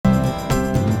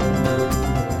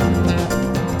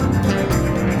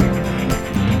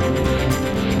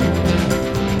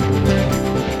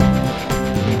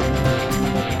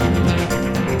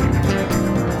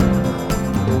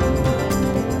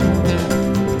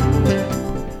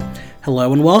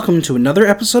Hello and welcome to another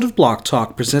episode of Block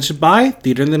Talk, presented by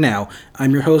Theater in the Now.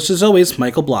 I'm your host, as always,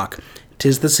 Michael Block.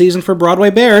 'Tis the season for Broadway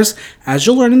Bears. As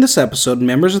you'll learn in this episode,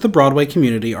 members of the Broadway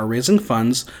community are raising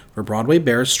funds for Broadway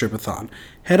Bears Strip-a-thon.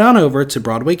 Head on over to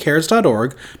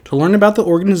BroadwayCares.org to learn about the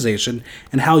organization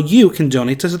and how you can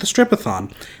donate to the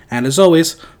Strip-a-thon. And as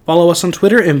always, follow us on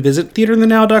Twitter and visit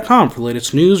TheaterInTheNow.com for the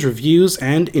latest news, reviews,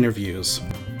 and interviews.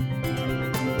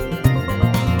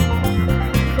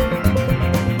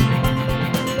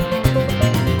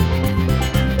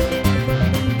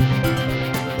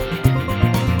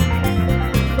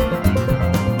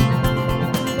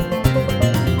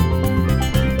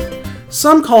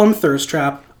 Some call him Thirst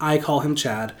Trap. I call him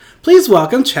Chad. Please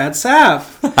welcome Chad Sapp.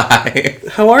 Hi.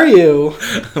 How are you?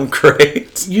 I'm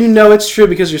great. You know it's true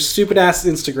because your stupid ass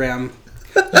Instagram.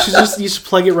 You should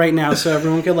plug it right now so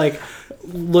everyone can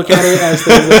look at it as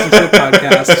they listen to the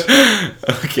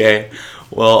podcast. Okay.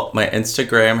 Well, my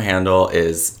Instagram handle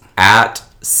is at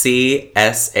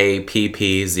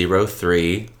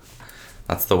CSAPP03.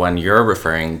 That's the one you're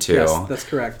referring to. Yes, that's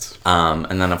correct.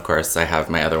 And then, of course, I have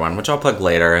my other one, which I'll plug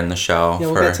later in the show. Yeah,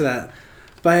 we'll get to that.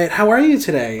 But how are you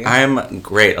today? I'm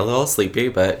great. A little sleepy,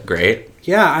 but great.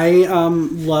 Yeah, I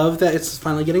love that it's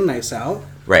finally getting nice out.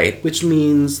 Right. Which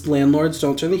means landlords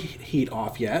don't turn the heat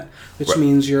off yet. Which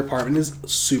means your apartment is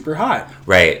super hot.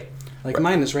 Right. Like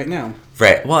mine is right now.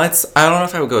 Right. Well, I don't know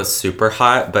if I would go super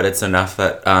hot, but it's enough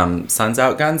that sun's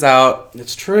out, guns out.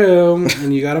 It's true.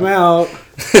 And you got them out.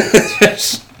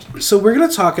 So we're going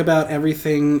to talk about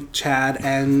everything Chad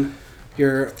and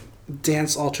your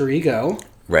dance alter ego.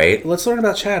 Right. Let's learn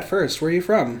about Chad first. Where are you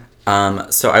from?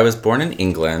 So I was born in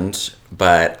England,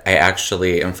 but I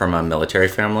actually am from a military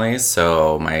family.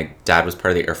 So my dad was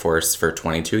part of the Air Force for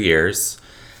 22 years.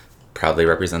 Proudly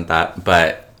represent that.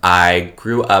 But I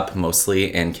grew up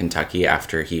mostly in Kentucky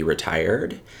after he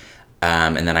retired.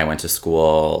 And then I went to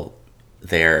school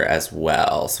there as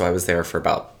well. So I was there for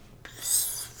about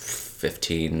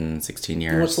 15, 16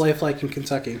 years. And what's life like in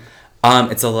Kentucky?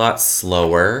 It's a lot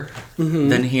slower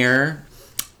than here.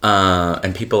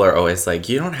 And people are always like,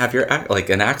 you don't have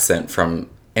an accent from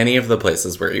any of the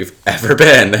places where you've ever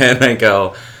been. And I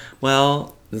go,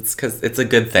 well, it's because it's a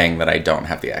good thing that I don't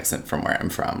have the accent from where I'm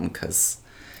from, because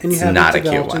and you it's haven't not a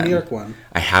developed cute one. a New York one.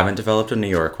 I haven't developed a New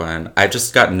York one. I've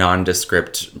just got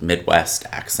nondescript Midwest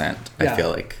accent. Yeah. I feel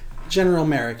like General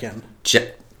American.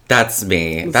 That's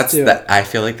me. I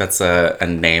feel like that's a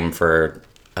name for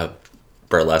a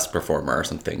burlesque performer or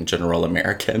something. General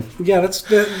American. Yeah, that's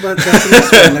the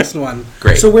next one.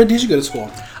 Great. So where did you go to school?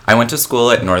 I went to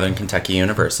school at Northern Kentucky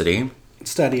University.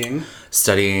 Studying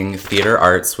Theater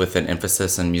arts with an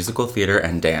emphasis in musical theater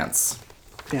and dance.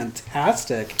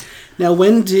 Fantastic. Now,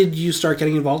 when did you start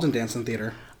getting involved in dance and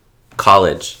theater?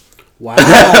 College. Wow.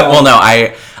 Well, no,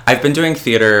 I've been doing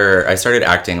theater. I started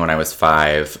acting when I was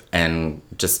 5 and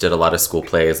just did a lot of school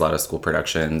plays, a lot of school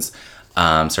productions.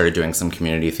 Started doing some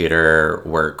community theater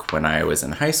work when I was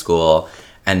in high school.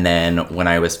 And then when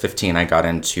I was 15, I got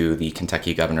into the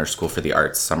Kentucky Governor School for the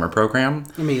Arts summer program.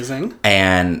 Amazing.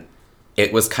 And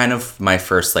it was kind of my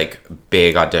first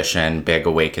big audition, big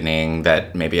awakening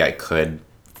that maybe I could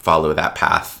follow that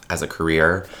path as a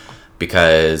career,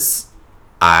 because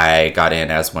I got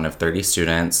in as one of 30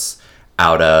 students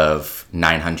out of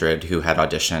 900 who had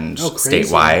auditioned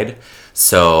statewide.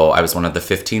 So I was one of the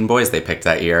 15 boys they picked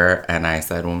that year, and I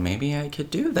said, well, maybe I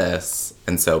could do this.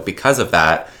 And so because of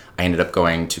that, I ended up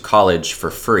going to college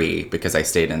for free because I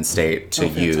stayed in state to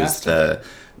use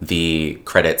the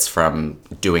credits from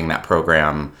doing that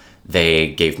program.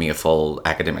 They gave me a full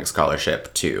academic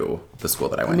scholarship to the school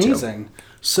that I went to. Amazing.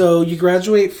 So you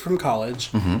graduate from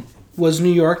college. Mm-hmm. Was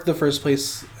New York the first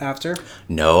place after?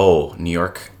 No, New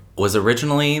York was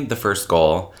originally the first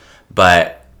goal,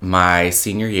 but my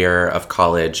senior year of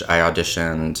college, I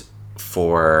auditioned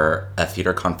for a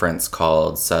theater conference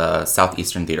called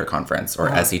Southeastern Theater Conference, or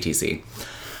SETC.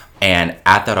 And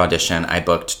at that audition, I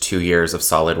booked 2 years of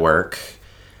solid work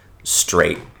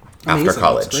straight after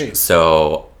college.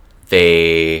 So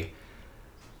I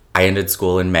ended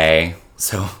school in May.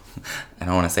 So I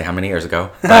don't want to say how many years ago,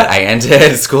 but I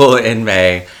ended school in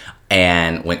May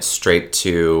and went straight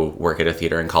to work at a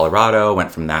theater in Colorado,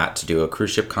 went from that to do a cruise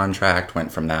ship contract,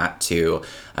 went from that to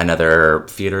another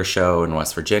theater show in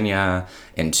West Virginia,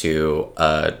 into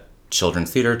a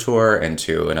children's theater tour,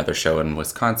 into another show in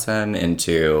Wisconsin,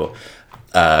 into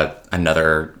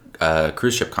another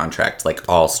cruise ship contract,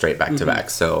 all straight back to back.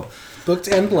 So booked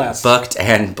and blessed.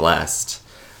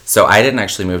 So I didn't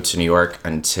actually move to New York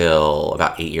until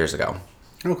about 8 years ago.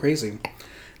 Oh, crazy.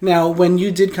 Now, when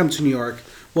you did come to New York,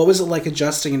 what was it like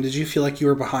adjusting, and did you feel like you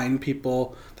were behind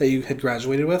people that you had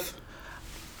graduated with?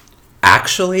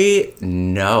 Actually,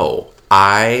 no.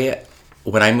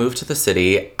 When I moved to the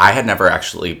city, I had never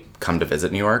actually come to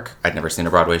visit New York. I'd never seen a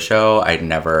Broadway show. I'd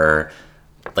never,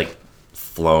 like,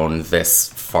 flown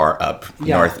this far up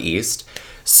northeast.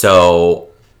 So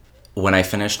when I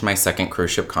finished my second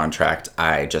cruise ship contract,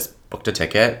 I just booked a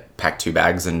ticket, packed 2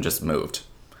 bags, and just moved.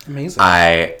 Amazing.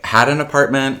 I had an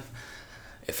apartment.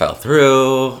 It fell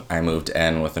through. I moved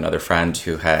in with another friend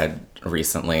who had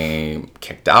recently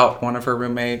kicked out one of her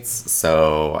roommates.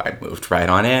 So I moved right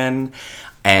on in.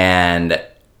 And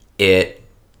it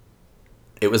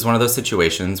was one of those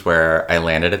situations where I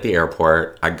landed at the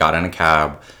airport. I got in a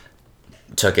cab,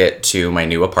 took it to my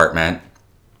new apartment,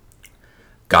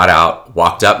 got out,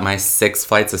 walked up my 6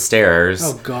 flights of stairs.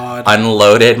 Oh, God.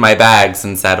 Unloaded my bags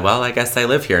and said, well, I guess I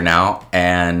live here now.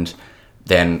 And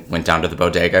then went down to the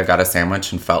bodega, got a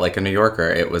sandwich, and felt like a New Yorker.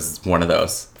 It was one of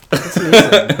those. That's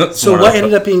amazing. So what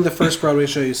ended up being the first Broadway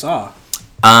show you saw?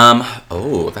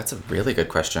 That's a really good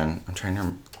question. I'm trying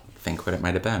to think what it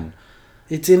might have been.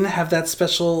 It didn't have that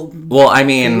special... Well, I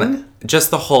mean,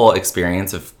 just the whole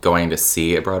experience of going to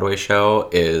see a Broadway show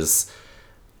is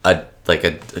a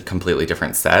completely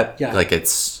different set. Yeah. Like,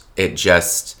 it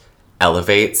just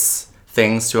elevates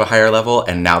things to a higher level.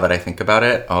 And now that I think about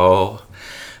it,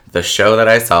 the show that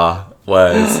I saw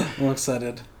was... I'm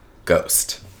excited.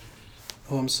 Ghost.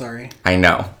 Oh, I'm sorry. I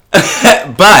know.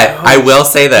 But I will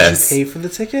say this. Did you pay for the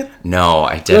ticket? No,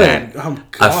 I didn't. Good. Oh,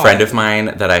 God. A friend of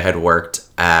mine that I had worked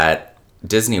at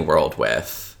Disney World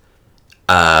with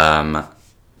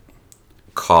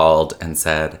called and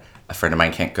said, a friend of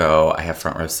mine can't go. I have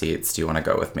front row seats. Do you want to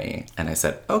go with me? And I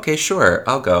said, okay, sure,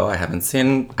 I'll go. I haven't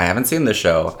seen the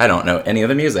show. I don't know any of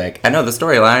the music. I know the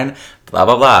storyline, blah,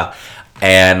 blah, blah.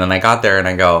 And then I got there and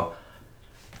I go,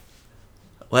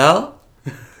 well,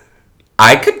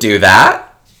 I could do that.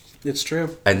 It's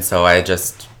true. And so I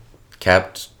just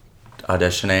kept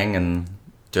auditioning and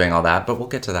doing all that, but we'll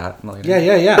get to that later.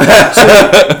 Yeah.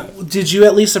 So, did you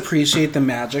at least appreciate the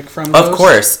magic from Ghost? Of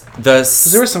course.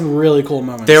 There were some really cool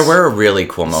moments. There were really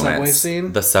cool moments.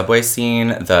 The subway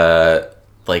scene?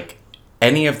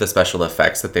 Any of the special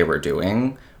effects that they were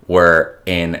doing were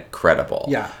incredible.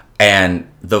 Yeah. And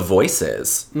the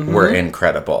voices were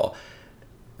incredible.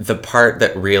 The part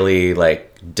that really,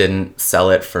 didn't sell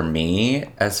it for me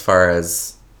as far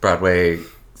as Broadway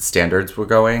standards were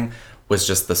going was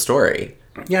just the story.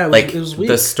 Yeah, it was weak.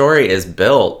 The story is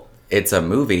built. It's a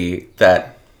movie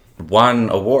that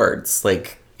won awards. And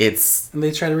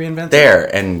they try to reinvent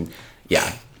there, and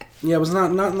yeah. Yeah, it was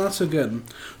not so good.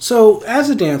 So, as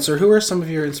a dancer, who are some of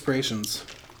your inspirations?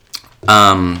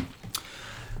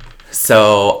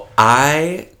 So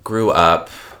I grew up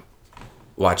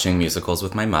watching musicals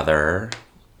with my mother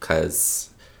because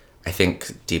I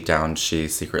think deep down she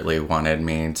secretly wanted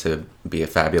me to be a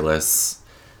fabulous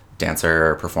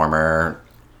dancer, performer,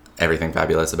 everything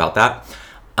fabulous about that.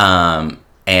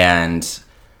 And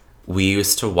we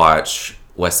used to watch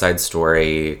West Side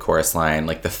Story, Chorus Line,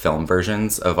 the film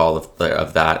versions of all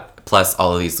of that, plus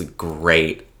all of these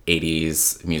great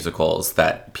 80s musicals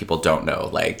that people don't know,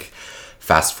 like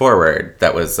Fast Forward,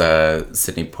 that was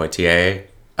Sidney Poitier.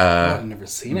 I've never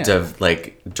seen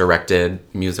it. Directed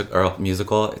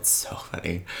musical. It's so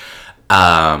funny.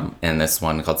 And this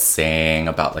one called Sing,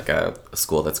 about a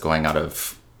school that's going out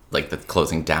of the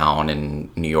closing down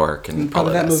in New York, and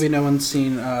probably that movie no one's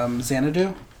seen.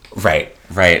 Xanadu. Right.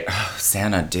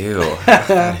 Xanadu.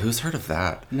 God, who's heard of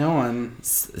that? No one.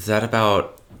 Is that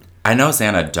about? I know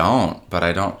Xanadu, but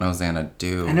I don't know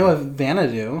Xanadu. I know of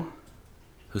Vanadu.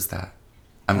 Who's that?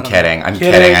 I'm kidding.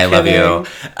 I love you.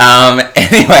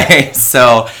 Anyway,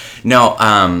 so no.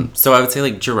 So I would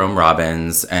say Jerome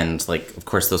Robbins and of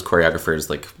course those choreographers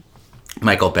like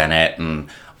Michael Bennett and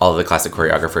all of the classic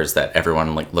choreographers that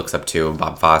everyone looks up to,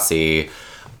 Bob Fosse.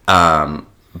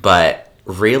 But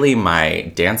really,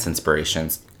 my dance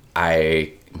inspirations,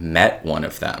 I met one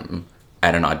of them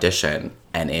at an audition,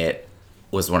 and it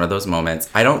was one of those moments.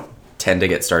 I don't tend to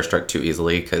get starstruck too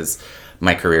easily because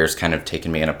my career's kind of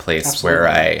taken me in a place where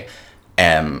I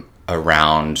am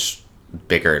around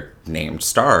bigger named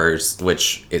stars,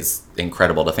 which is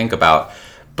incredible to think about.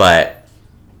 But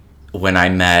when I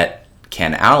met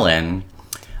Ken Allen,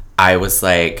 I was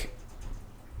like,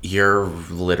 you're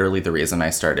literally the reason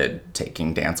I started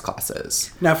taking dance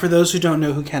classes. Now, for those who don't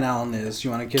know who Ken Allen is,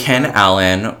 you want to give Ken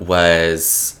Allen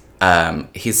was,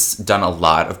 he's done a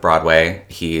lot of Broadway.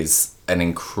 He's an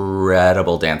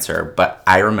incredible dancer, but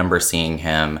I remember seeing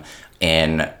him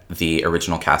in the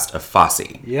original cast of Fosse.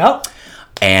 Yep.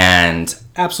 And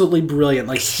absolutely brilliant,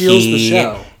 steals the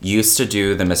show. He used to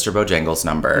do the Mr. Bojangles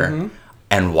number,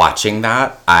 and watching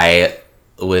that, I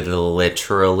would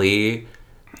literally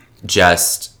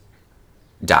just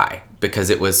die because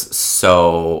it was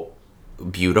so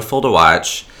beautiful to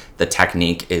watch. The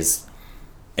technique is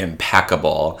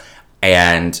impeccable,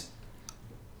 and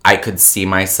I could see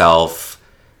myself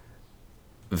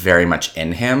very much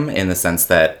in him, in the sense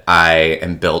that I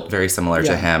am built very similar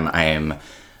to him. I am,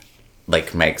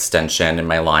 like, my extension and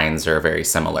my lines are very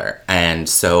similar. And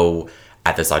so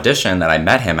at this audition that I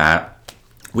met him at,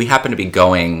 we happened to be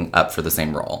going up for the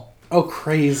same role. Oh,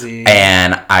 crazy.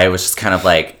 And I was just kind of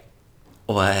like,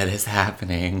 what is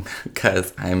happening?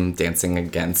 Because I'm dancing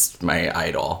against my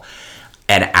idol.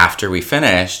 And after we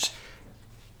finished,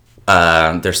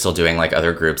 they're still doing, like,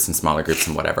 other groups and smaller groups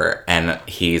and whatever. And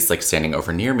he's, like, standing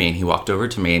over near me, and he walked over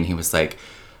to me, and he was like,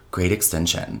 great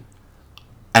extension.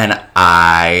 And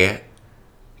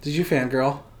Did you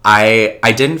fangirl? I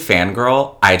didn't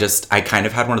fangirl. I kind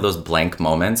of had one of those blank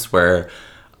moments where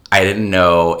I didn't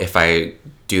know if I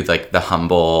do, like, the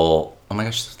humble, oh my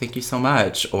gosh, thank you so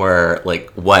much, or,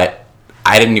 like, what.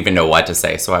 I didn't even know what to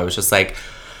say. So I was just like,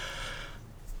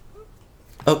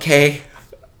 okay.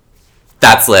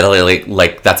 That's literally,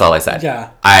 like, that's all I said. Yeah.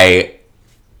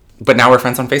 But now we're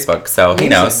friends on Facebook, so he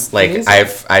knows. Like,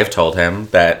 Amazing. I've told him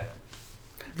that,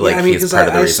 like, he's part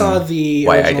of the I reason saw the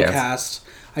why I original dance. cast.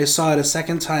 I saw it a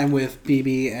second time with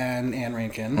BB and Anne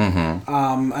Rankin. And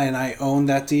I own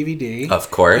that DVD.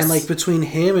 Of course. And, like, between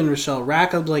him and Rochelle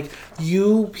Rack, I'm like,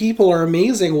 you people are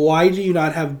amazing. Why do you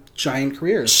not have giant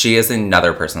careers? She is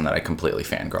another person that I completely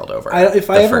fangirled over. If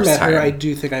I ever first met her, time. I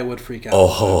do think I would freak out.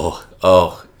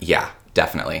 Oh, yeah,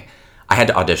 definitely. I had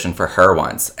to audition for her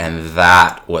once, and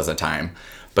that was a time.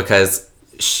 Because,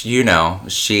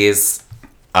 she's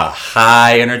a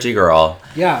high energy girl.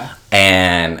 Yeah.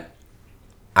 And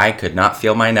I could not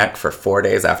feel my neck for 4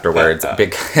 days afterwards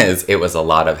because it was a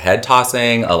lot of head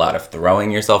tossing, a lot of throwing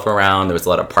yourself around. There was a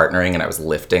lot of partnering, and I was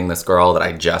lifting this girl that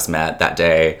I just met that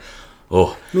day.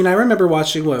 Oh, I mean, I remember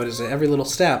watching, what is it, Every Little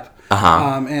Step.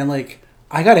 Uh-huh. And, like,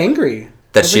 I got angry.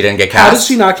 that she didn't get cast. How did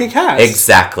she not get cast?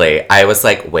 Exactly. I was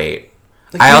like, wait.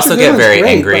 Like, I also get Goodwin's very great,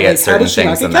 angry but, like, at how certain did she not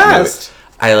things in get that movie.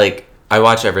 cast? I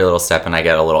watch Every Little Step, and I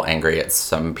get a little angry at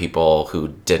some people who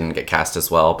didn't get cast as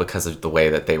well because of the way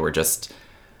that they were just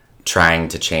trying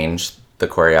to change the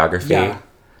choreography. Yeah.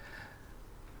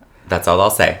 That's all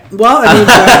I'll say. Well, I mean,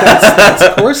 that's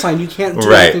a chorus line. You can't do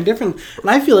Right. anything different. And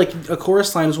I feel like a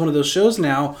chorus line is one of those shows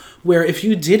now where if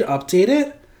you did update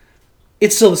it,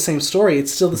 it's still the same story.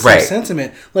 It's still the same Right.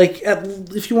 sentiment. Like,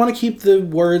 if you want to keep the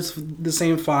words the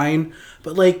same, fine.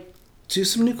 But, like, do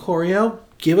some new choreo.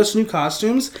 Give us new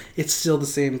costumes. It's still the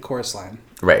same chorus line.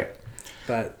 Right.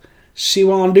 But she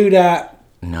won't do that.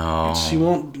 No. She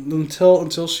won't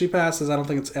until she passes. I don't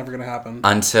think it's ever going to happen.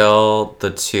 Until the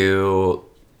two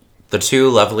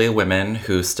lovely women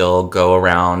who still go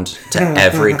around to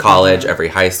every college, every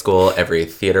high school, every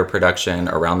theater production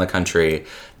around the country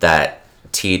that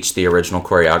teach the original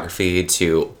choreography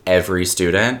to every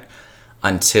student,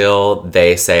 until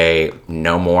they say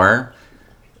no more,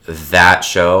 that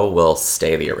show will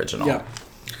stay the original. Yeah.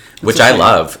 Which I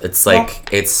love. It's like,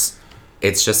 it's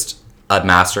just a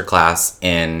masterclass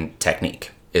in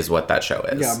technique is what that show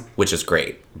is. Yeah. Which is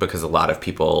great because a lot of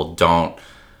people don't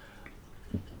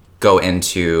go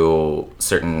into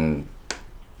certain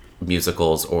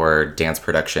musicals or dance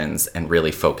productions and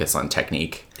really focus on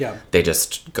technique. Yeah. They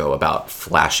just go about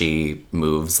flashy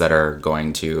moves that are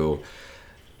going to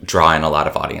draw in a lot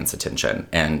of audience attention.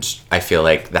 And I feel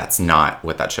like that's not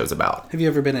what that show's about. Have you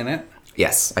ever been in it?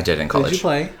 Yes, I did in college. Did you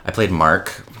play? I played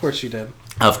Mark. Of course you did.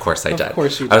 Of course I did. Of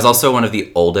course you did. I was also one of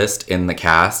the oldest in the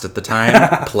cast at the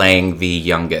time, playing the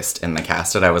youngest in the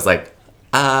cast. And I was like,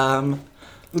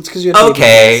 It's because you have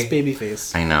Okay. baby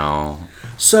face. I know.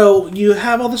 So you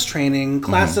have all this training,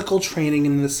 classical training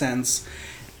in the sense.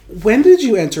 When did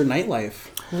you enter nightlife?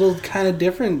 A little kind of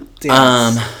different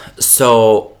dance.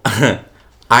 So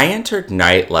I entered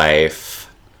nightlife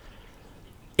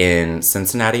in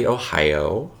Cincinnati,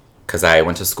 Ohio, because I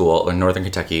went to school. Northern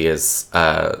Kentucky is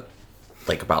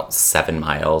like about 7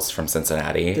 miles from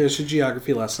Cincinnati. There's your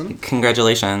geography lesson.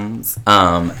 Congratulations.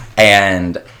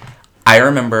 And I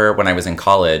remember when I was in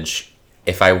college,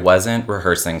 if I wasn't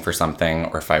rehearsing for something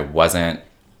or if I wasn't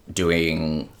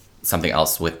doing something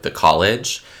else with the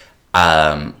college,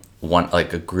 a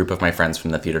group of my friends from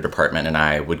the theater department and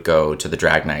I would go to the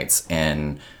drag nights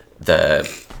in the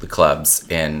clubs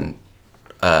in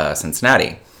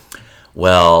Cincinnati.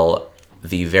 Well,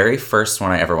 the very first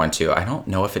one I ever went to, I don't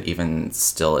know if it even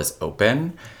still is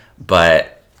open,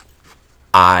 but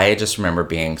I just remember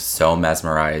being so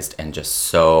mesmerized and just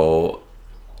so,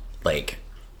 like,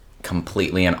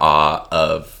 completely in awe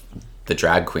of the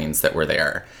drag queens that were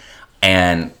there.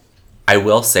 And I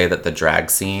will say that the drag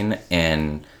scene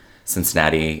in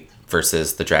Cincinnati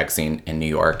versus the drag scene in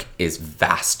New York is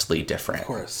vastly different. Of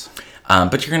course.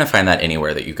 But you're going to find that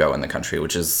anywhere that you go in the country,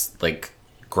 which is, like,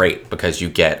 great because you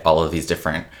get all of these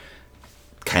different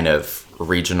kind of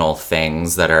regional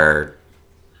things that are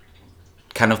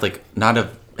kind of, like, not a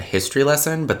history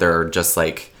lesson, but they're just,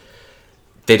 like,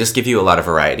 they just give you a lot of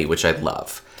variety, which I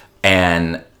love.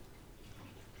 And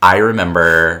I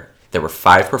remember there were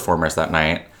 5 performers that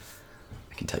night.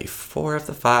 I can tell you 4 of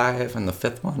the 5, and the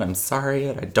 5th one, I'm sorry,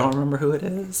 I don't remember who it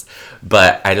is.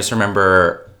 But I just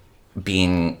remember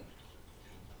being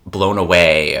blown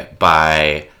away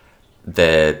by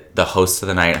the host of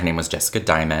the night. Her name was Jessica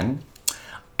Diamond,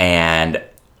 and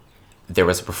there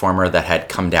was a performer that had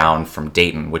come down from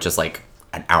Dayton, which is like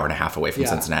an hour and a half away from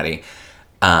Cincinnati,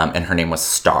 and her name was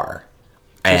Star.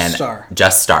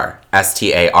 Just Star.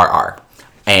 Starr.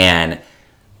 And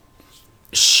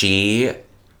she,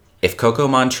 if Coco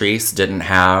Montrese didn't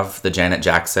have the Janet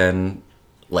Jackson,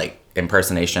 like,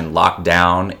 impersonation locked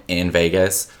down in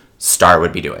Vegas, Star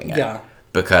would be doing it. Yeah.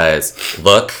 Because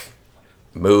look,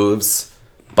 moves,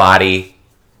 body,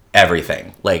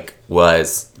 everything, like,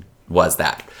 was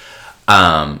that.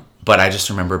 But I just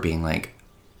remember being like,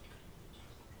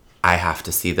 I have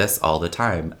to see this all the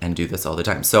time and do this all the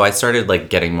time. So I started, like,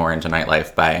 getting more into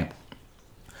nightlife by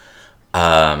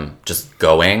just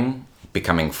going,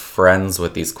 becoming friends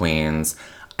with these queens,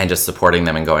 and just supporting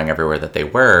them and going everywhere that they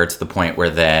were, to the point where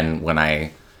then when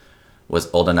I was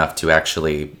old enough to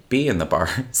actually be in the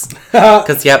bars,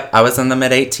 because, yep, I was in the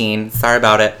mid-18, sorry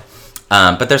about it.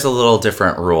 But there's a little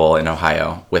different rule in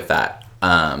Ohio with that.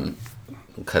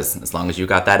 Because as long as you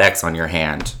got that X on your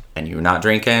hand and you're not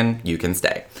drinking, you can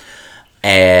stay.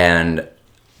 And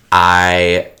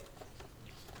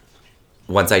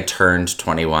once I turned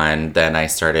 21, then I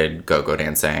started go-go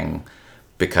dancing,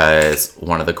 because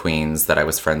one of the queens that I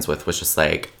was friends with was just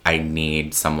like, I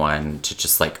need someone to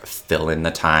just, like, fill in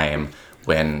the time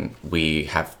when we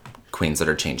have queens that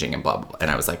are changing and blah, blah, blah.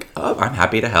 And I was like, oh, I'm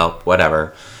happy to help,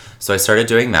 whatever. So I started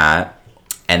doing that.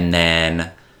 And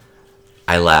then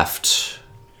I left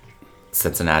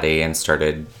Cincinnati and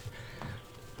started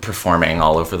performing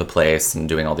all over the place and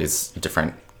doing all these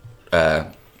different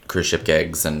cruise ship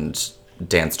gigs and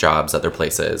dance jobs other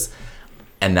places.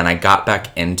 And then I got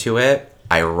back into it,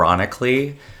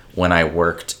 ironically, when I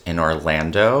worked in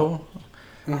Orlando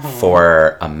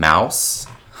for a mouse.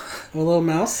 A little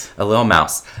mouse? A little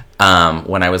mouse.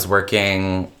 When I was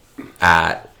working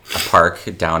at a park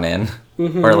down in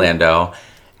Orlando,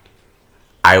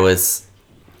 I was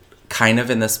kind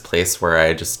of in this place where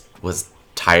I just was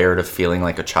tired of feeling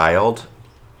like a child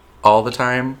all the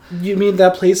time. You mean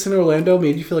that place in Orlando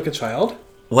made you feel like a child?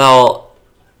 Well,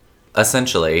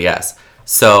 essentially, yes.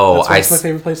 So That's why it's my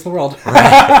favorite place in the world.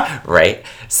 Right.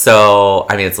 So,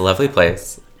 I mean, it's a lovely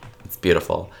place. It's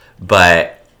beautiful.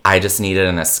 But I just needed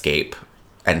an escape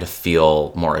and to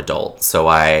feel more adult. So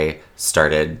I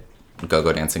started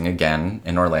go-go dancing again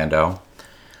in Orlando.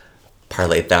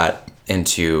 Parlayed that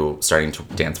into starting to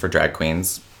dance for drag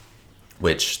queens,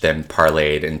 which then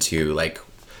parlayed into, like,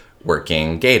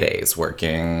 working gay days,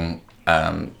 working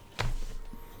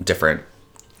different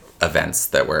events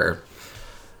that were,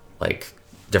 like,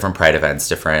 different pride events,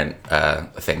 different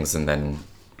things. And then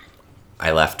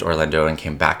I left Orlando and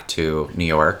came back to New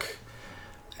York,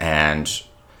 and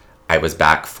I was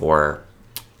back for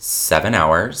 7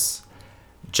 hours.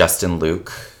 Justin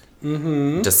Luke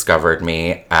discovered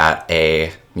me at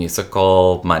a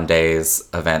Musical Mondays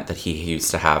event that he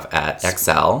used to have at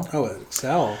XL. Oh,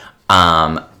 XL.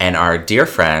 And our dear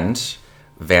friend,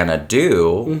 Vanna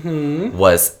Dew,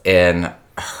 was in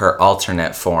her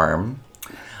alternate form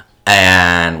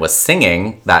and was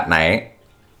singing that night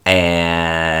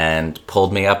and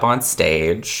pulled me up on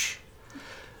stage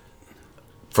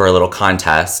for a little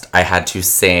contest. I had to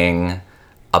sing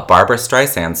a Barbra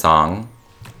Streisand song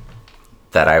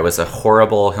that I was a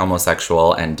horrible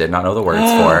homosexual and did not know the words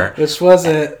for. Which was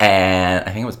it? And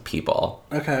I think it was People.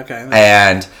 Okay.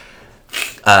 And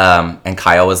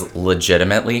Kyle was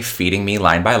legitimately feeding me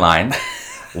line by line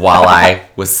while I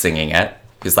was singing it.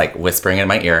 He was, like, whispering in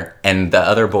my ear. And the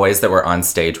other boys that were on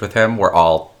stage with him were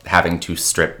all having to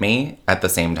strip me at the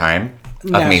same time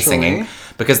of me singing.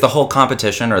 Because the whole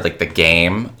competition, or, like, the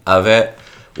game of it,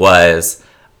 was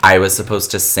I was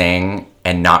supposed to sing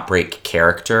and not break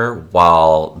character,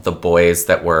 while the boys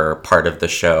that were part of the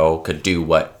show could do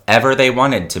whatever they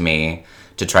wanted to me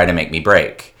to try to make me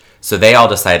break. So they all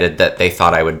decided that they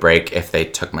thought I would break if they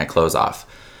took my clothes off,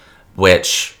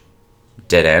 which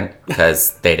didn't,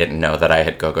 because they didn't know that I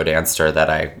had go-go danced or that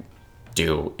I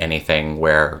do anything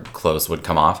where clothes would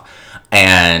come off.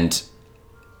 And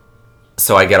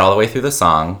So I get all the way through the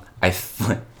song.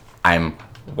 I'm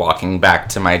walking back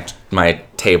to my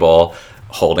table,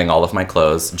 holding all of my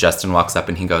clothes. Justin walks up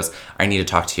and he goes, "I need to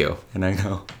talk to you." And I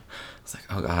was like,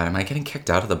 "Oh God, am I getting kicked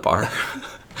out of the bar?"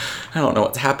 I don't know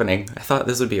what's happening. I thought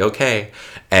this would be okay.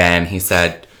 And he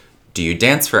said, "Do you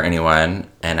dance for anyone?"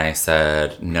 And I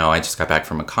said, "No, I just got back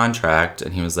from a contract."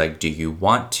 And he was like, "Do you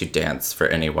want to dance for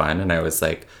anyone?" And I was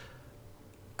like,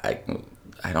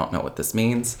 I don't know what this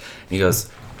means. And he goes,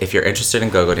 "If you're interested in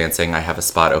go-go dancing, I have a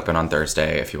spot open on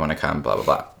Thursday if you want to come, blah, blah,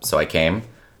 blah." So I came,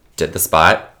 did the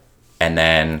spot, and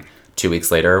then 2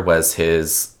 weeks later was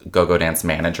his go-go dance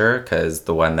manager, because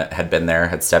the one that had been there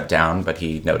had stepped down, but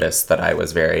he noticed that I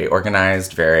was very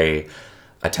organized, very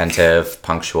attentive,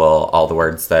 punctual, all the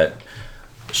words that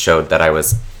showed that I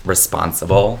was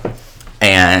responsible.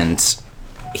 And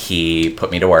he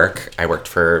put me to work. I worked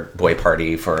for Boy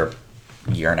Party for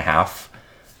a year and a half.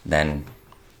 Then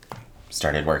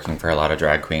started working for a lot of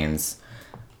drag queens,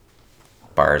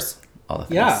 bars, all the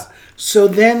things. Yeah. So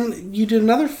then you did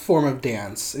another form of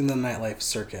dance in the nightlife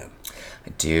circuit.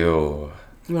 I do.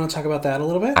 You want to talk about that a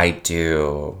little bit? I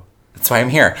do. That's why I'm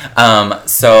here.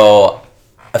 So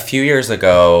a few years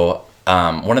ago,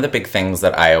 one of the big things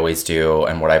that I always do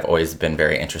and what I've always been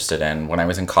very interested in, when I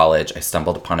was in college, I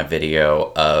stumbled upon a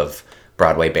video of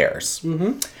Broadway Bears.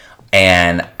 Mm-hmm.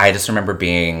 And I just remember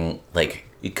being like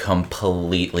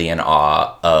completely in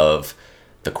awe of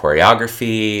the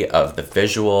choreography, of the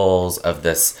visuals, of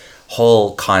this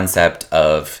whole concept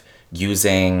of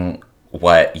using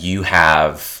what you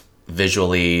have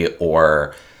visually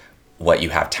or what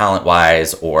you have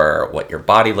talent-wise or what your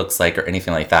body looks like or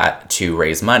anything like that to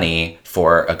raise money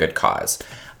for a good cause.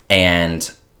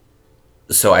 And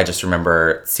so I just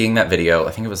remember seeing that video.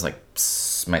 I think it was like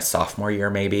my sophomore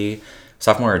year, maybe.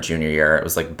 Sophomore or junior year. It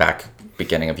was like back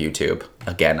beginning of YouTube.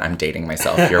 Again, I'm dating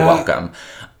myself. You're welcome.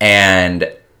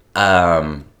 And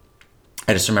I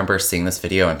just remember seeing this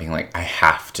video and being like, I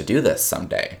have to do this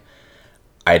someday.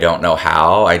 I don't know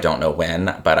how, I don't know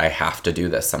when, but I have to do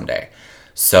this someday.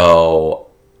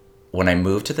 So when I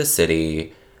moved to the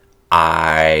city,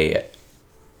 I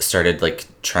started like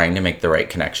trying to make the right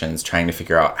connections, trying to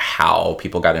figure out how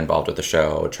people got involved with the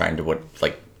show,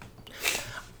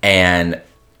 and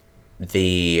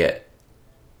the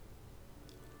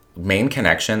main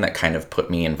connection that kind of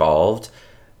put me involved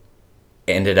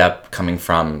ended up coming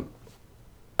from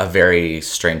a very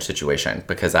strange situation,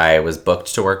 because I was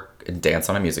booked to work and dance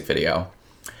on a music video,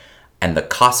 and the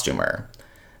costumer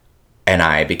and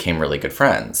I became really good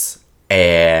friends.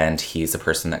 And he's a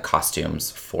person that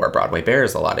costumes for Broadway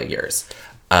Bears a lot of years.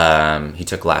 He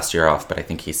took last year off, but I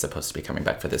think he's supposed to be coming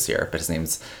back for this year. But his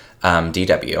name's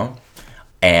DW.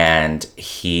 And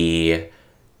he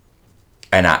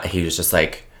was just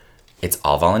like, it's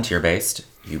all volunteer based.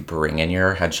 You bring in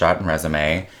your headshot and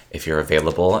resume. If you're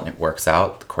available and it works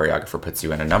out, the choreographer puts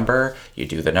you in a number, you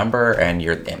do the number, and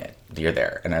you're in it. You're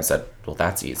there. And I said, well,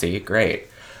 that's easy. Great.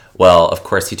 Well, of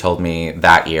course, he told me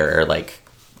that year, like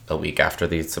a week after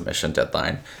the submission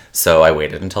deadline. So I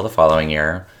waited until the following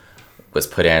year, was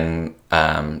put in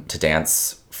to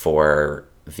dance for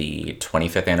the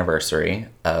 25th anniversary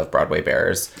of Broadway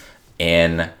Bears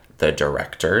in the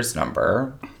director's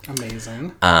number.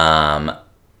 Amazing.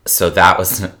 So that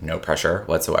was no pressure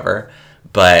whatsoever,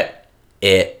 but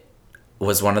it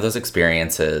was one of those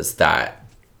experiences that,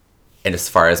 and as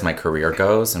far as my career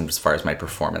goes and as far as my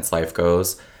performance life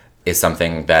goes, is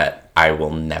something that I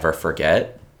will never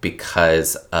forget,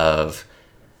 because of,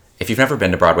 if you've never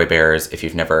been to Broadway Bears, if you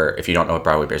don't know what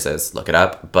Broadway Bears is, look it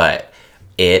up, but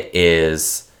it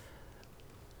is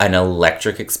an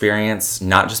electric experience,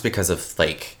 not just because of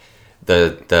like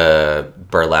the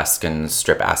burlesque and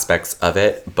strip aspects of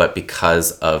it, but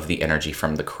because of the energy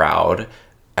from the crowd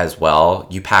as well.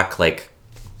 You pack like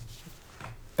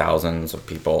thousands of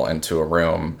people into a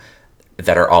room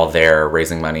that are all there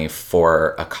raising money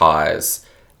for a cause,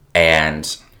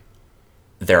 and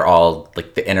they're all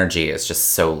like, the energy is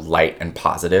just so light and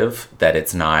positive that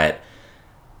it's not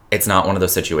one of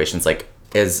those situations like,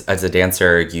 as a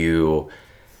dancer, you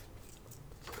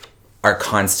are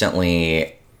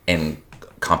constantly in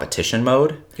competition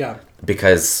mode. Yeah.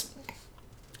 Because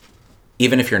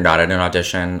even if you're not at an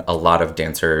audition, a lot of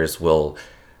dancers will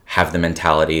have the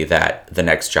mentality that the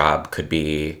next job could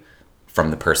be from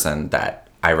the person that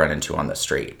I run into on the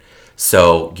street.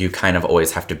 So you kind of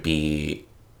always have to be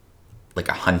like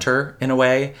a hunter in a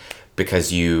way,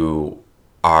 because you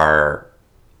are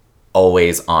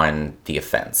always on the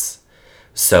offense.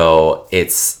 So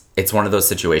it's one of those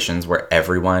situations where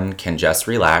everyone can just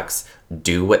relax,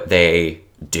 do what they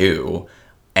do,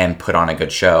 and put on a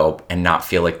good show and not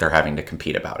feel like they're having to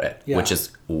compete about it, Yeah. which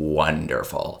is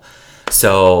wonderful.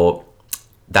 So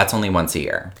that's only once a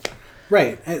year.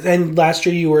 Right. And last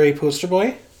year you were a poster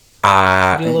boy? Did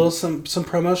a little some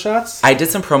promo shots? I did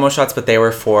some promo shots, but they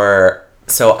were for...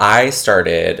 So I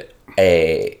started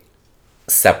a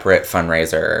separate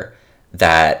fundraiser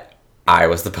that I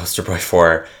was the poster boy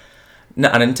for,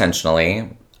 unintentionally.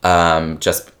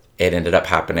 Just it ended up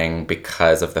happening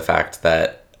because of the fact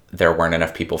that there weren't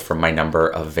enough people from my number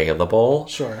available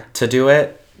to do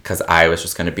it. Because I was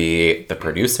just going to be the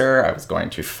producer. I was going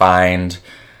to find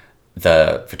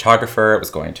the photographer. I was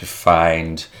going to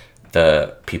find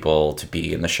the people to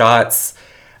be in the shots.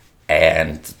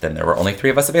 And then there were only 3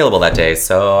 of us available that day.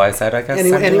 So I said, I guess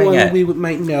anyone we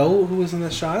might know who was in the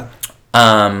shot?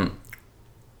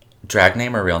 Drag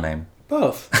name or real name?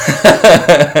 Both.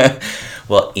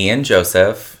 Well, Ian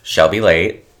Joseph, Shelby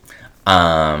Late.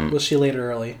 Was she late or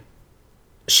early?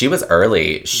 She was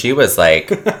early. She was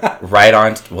like right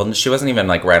on. Well, she wasn't even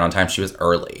like right on time. She was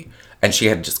early, and she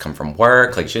had just come from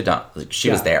work. Like she had done. Like, she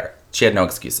was there. She had no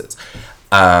excuses.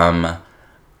 And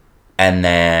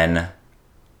then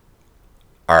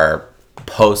our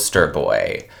poster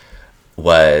boy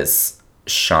was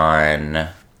Sean. I'm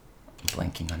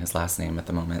blanking on his last name at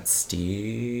the moment.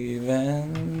 Stevens.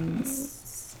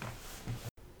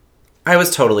 I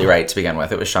was totally right to begin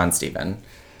with. It was Sean Steven.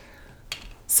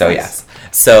 So yes.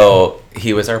 So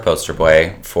he was our poster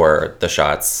boy for the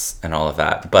shots and all of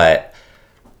that. But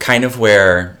kind of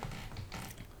where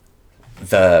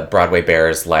the Broadway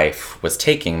Bears life was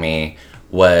taking me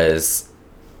was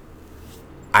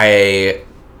I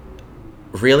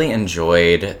really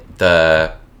enjoyed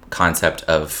the concept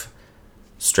of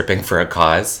stripping for a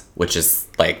cause, which is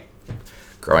like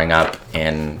growing up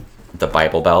in the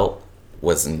Bible Belt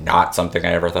was not something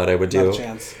I ever thought I would do. Not a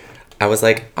chance. I was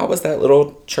like, I was that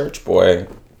little church boy.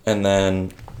 And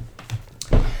then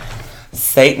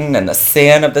Satan and the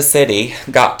sin of the city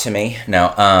got to me.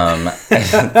 No,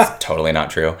 it's totally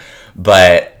not true.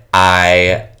 But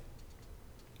I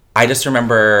just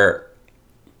remember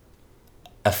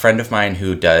a friend of mine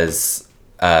who does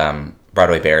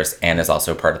Broadway Bears and is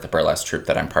also part of the burlesque troupe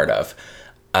that I'm part of,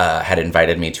 had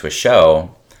invited me to a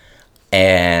show.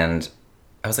 And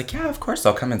I was like, yeah, of course,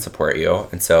 I'll come and support you.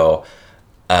 And so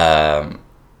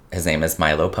his name is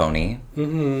Milo Pony.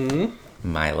 Mm-hmm.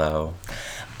 Milo.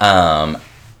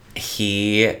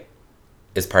 He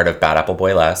is part of Bad Apple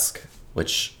Boylesque,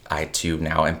 which I too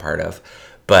now am part of.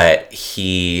 But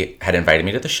he had invited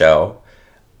me to the show.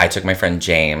 I took my friend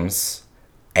James,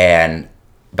 and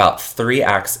about 3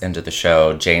 acts into the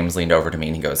show, James leaned over to me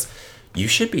and he goes, "You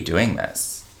should be doing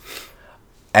this."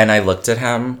 And I looked at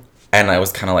him and I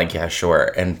was kind of like, yeah,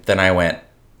 sure. And then I went,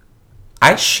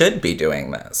 I should be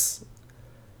doing this.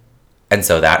 And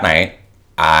so that night,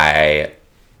 I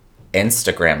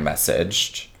Instagram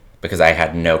messaged, because I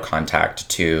had no contact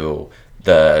to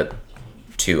the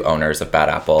 2 owners of Bad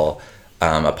Apple,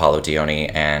 Apollo Dione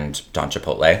and Don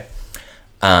Chipotle.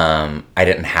 I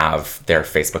didn't have their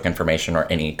Facebook information or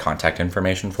any contact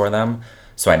information for them.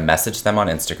 So I messaged them on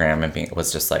Instagram and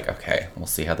was just like, okay, we'll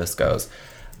see how this goes.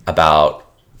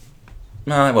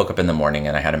 I woke up in the morning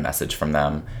and I had a message from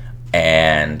them.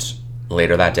 And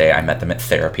later that day, I met them at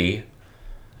therapy,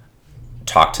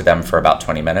 talked to them for about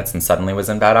 20 minutes, and suddenly was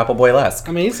in Bad Apple Boylesque.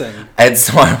 Amazing. And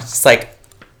so I was just like,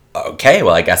 okay,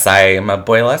 well, I guess I am a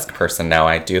Boylesque person now.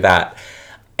 I do that.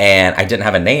 And I didn't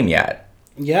have a name yet.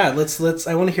 Yeah, let's.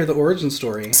 I want to hear the origin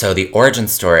story. So the origin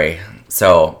story.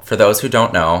 So for those who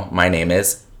don't know, my name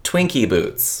is Twinkie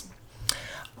Boots.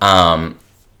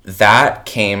 That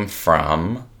came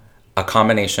from a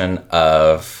combination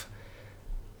of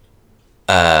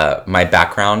my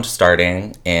background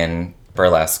starting in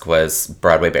burlesque was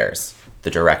Broadway Bears.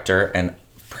 The director and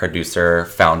producer,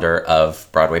 founder of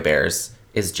Broadway Bears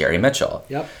is Jerry Mitchell.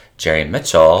 Yep. Jerry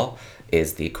Mitchell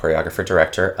is the choreographer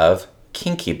director of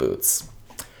Kinky Boots.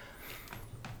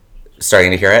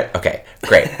 Starting to hear it? Okay,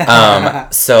 great.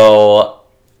 So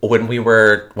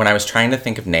when I was trying to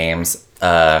think of names,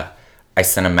 I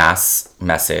sent a mass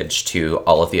message to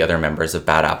all of the other members of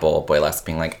Bad Apple Boylesque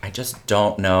being like, I just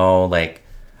don't know, like,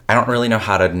 I don't really know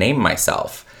how to name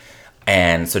myself.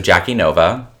 And so Jackie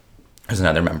Nova, who's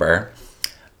another member,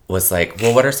 was like,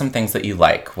 well, what are some things that you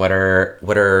like? What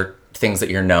are things that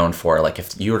you're known for? Like,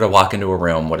 if you were to walk into a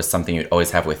room, what is something you'd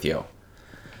always have with you?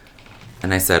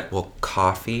 And I said, well,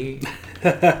 coffee,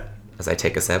 as I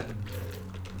take a sip.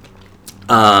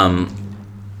 And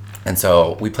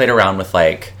so we played around with,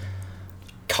 like,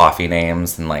 coffee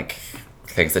names and, like,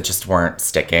 things that just weren't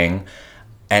sticking.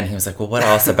 And he was like, well, what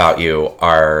else about you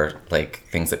are like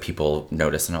things that people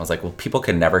notice? And I was like, well, people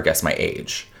can never guess my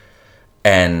age.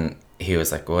 And he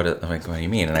was like, what do you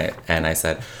mean? And I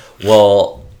said,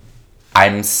 well,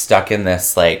 I'm stuck in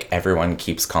this, like, everyone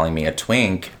keeps calling me a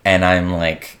twink, and I'm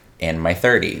like in my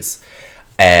 30s.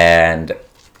 And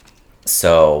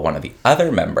so one of the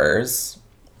other members,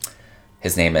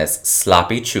 his name is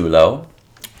Sloppy Chulo,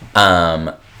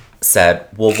 said,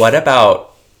 well, what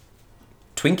about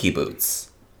Twinkie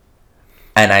boots?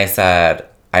 And I said,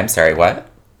 I'm sorry, what?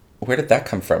 Where did that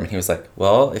come from? And he was like,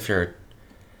 well, if your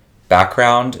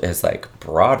background is like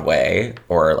Broadway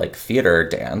or like theater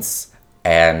dance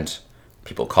and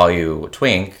people call you a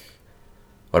twink,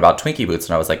 what about Twinkie boots?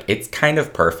 And I was like, it's kind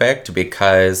of perfect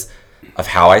because of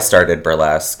how I started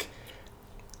burlesque,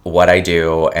 what I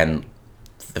do, and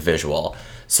the visual.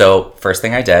 So first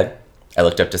thing I did, I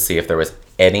looked up to see if there was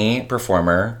any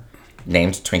performer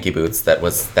named Twinkie Boots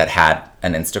that had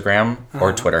an Instagram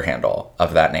or Twitter handle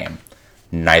of that name.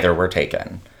 Neither were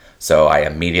taken. So I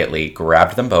immediately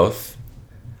grabbed them both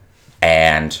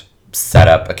and set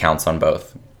up accounts on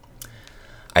both.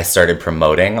 I started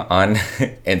promoting on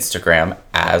Instagram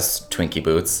as Twinkie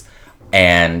Boots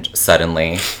and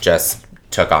suddenly just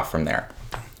took off from there,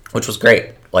 which was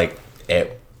great. Like,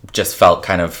 it just felt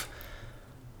kind of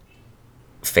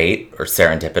fate or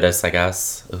serendipitous, I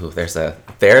guess. Ooh, there's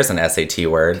an SAT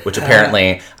word, which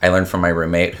apparently I learned from my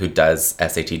roommate who does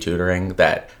SAT tutoring,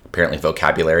 that apparently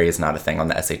vocabulary is not a thing on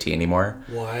the SAT anymore.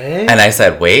 What? And I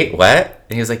said, wait, what?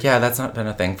 And he was like, yeah, that's not been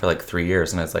a thing for like 3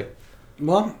 years. And I was like,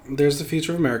 well, there's the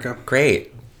future of America.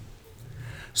 Great.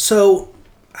 So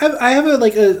I have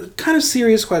a kind of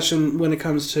serious question when it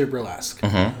comes to burlesque.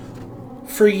 Mm-hmm.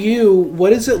 For you,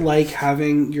 what is it like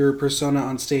having your persona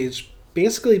on stage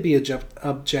basically be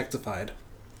objectified?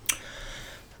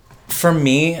 For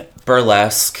me,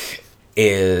 burlesque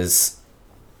is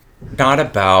not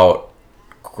about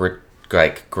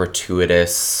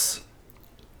gratuitous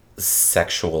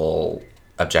sexual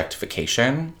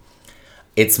objectification.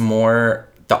 It's more,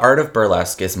 the art of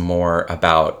burlesque is more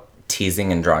about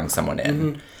teasing and drawing someone in.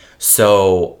 Mm-hmm.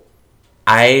 So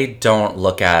I don't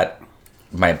look at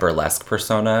my burlesque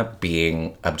persona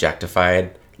being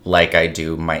objectified like I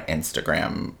do my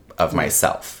Instagram of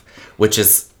myself, which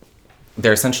is,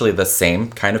 they're essentially the same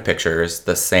kind of pictures,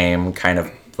 the same kind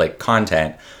of like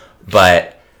content,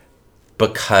 but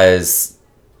because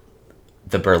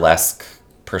the burlesque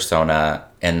persona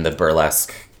and the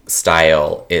burlesque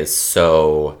style is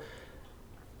so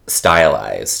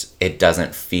stylized, it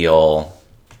doesn't feel,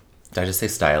 did I just say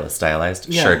stylized?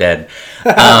 Yeah. Sure did.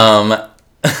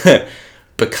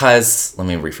 Because, let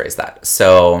me rephrase that.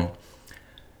 So,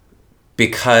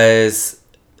 because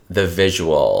the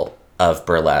visual of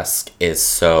burlesque is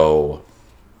so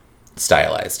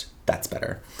stylized, that's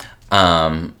better,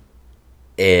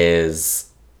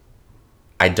 is,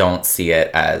 I don't see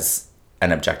it as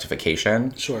an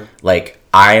objectification. Sure. Like,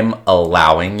 I'm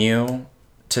allowing you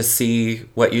to see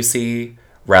what you see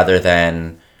rather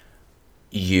than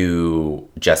you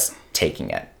just taking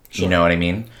it. Sure. You know what I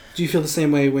mean? Do you feel the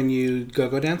same way when you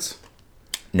go-go dance?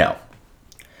 No.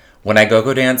 When I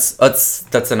go-go dance,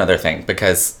 that's another thing,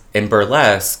 because in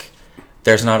burlesque,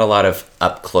 there's not a lot of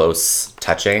up-close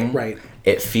touching. Right.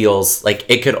 It feels like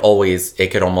it could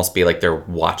almost be like they're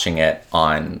watching it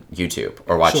on YouTube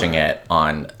or watching it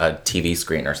on a TV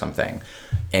screen or something.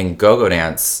 In go-go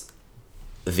dance,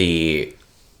 the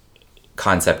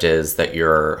concept is that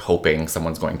you're hoping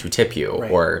someone's going to tip you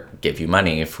or give you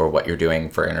money for what you're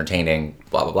doing for entertaining,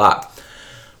 blah, blah, blah.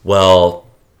 Well,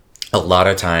 a lot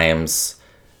of times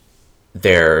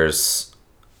there's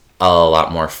a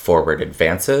lot more forward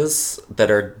advances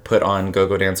that are put on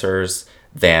go-go dancers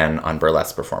than on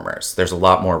burlesque performers. There's a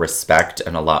lot more respect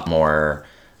and a lot more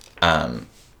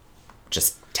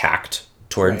just tact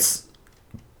towards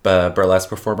burlesque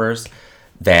performers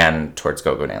than towards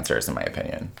go-go dancers, in my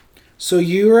opinion. So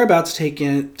you are about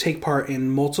to take part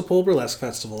in multiple burlesque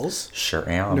festivals. Sure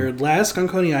am. Nerdlesque on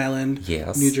Coney Island.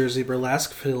 Yes. New Jersey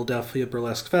Burlesque, Philadelphia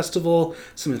Burlesque Festival,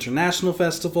 some international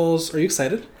festivals. Are you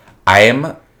excited? I'm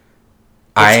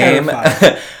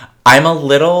a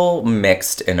little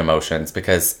mixed in emotions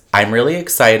because I'm really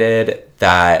excited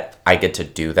that I get to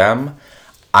do them.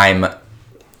 I'm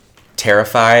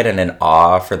terrified and in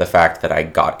awe for the fact that I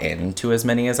got into as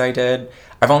many as I did.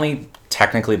 I've only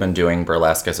technically been doing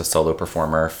burlesque as a solo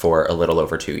performer for a little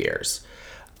over 2 years.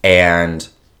 And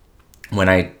when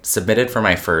I submitted for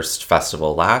my first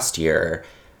festival last year,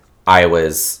 I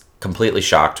was completely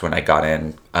shocked when I got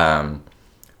in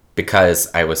because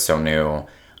I was so new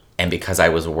and because I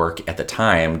was at the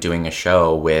time doing a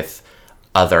show with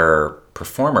other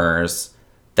performers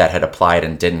that had applied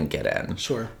and didn't get in.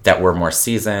 Sure. That were more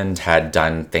seasoned, had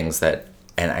done things that,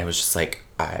 and I was just like,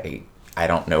 I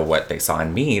don't know what they saw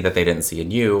in me that they didn't see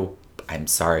in you. I'm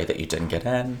sorry that you didn't get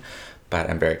in, but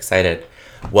I'm very excited.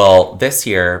 Well, this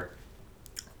year,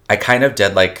 I kind of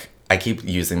did like, I keep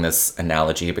using this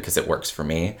analogy because it works for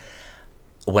me.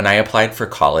 When I applied for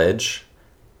college,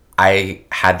 I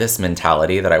had this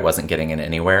mentality that I wasn't getting in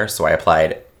anywhere, so I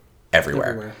applied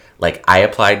everywhere. Like, I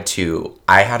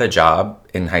had a job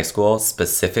in high school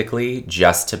specifically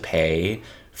just to pay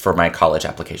for my college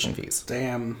application fees.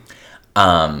 Damn.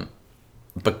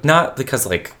 But not because,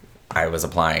 like, I was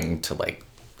applying to, like,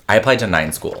 I applied to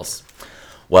 9 schools.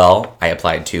 Well, I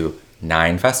applied to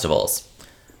 9 festivals.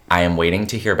 I am waiting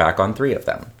to hear back on 3 of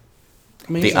them.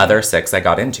 Amazing. The other 6 I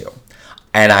got into.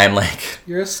 And I'm like...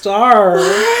 You're a star.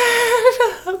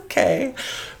 Okay.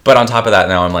 But on top of that,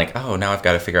 now I'm like, oh, now I've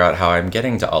got to figure out how I'm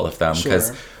getting to all of them.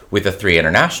 Because with the 3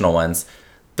 international ones,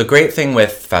 the great thing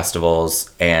with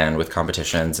festivals and with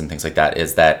competitions and things like that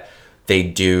is that they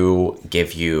do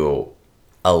give you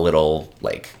a little,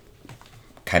 like,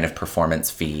 kind of performance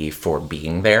fee for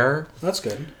being there. That's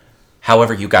good.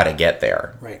 However, you got to get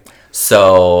there. Right.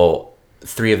 So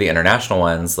 3 of the international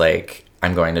ones, like,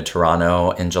 I'm going to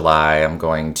Toronto in July, I'm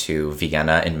going to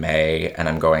Vienna in May, and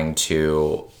I'm going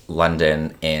to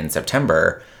London in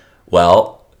September.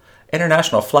 Well,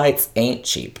 international flights ain't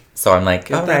cheap. So I'm like,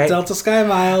 get that Delta Sky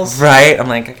Miles. Right. I'm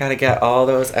like, I got to get all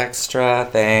those extra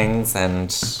things and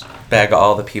beg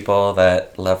all the people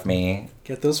that love me.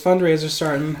 Get those fundraisers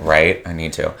starting. Right. I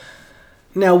need to.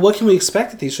 Now, what can we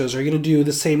expect at these shows? Are you going to do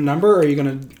the same number, or are you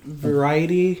going to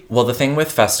variety? Well, the thing with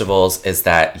festivals is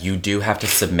that you do have to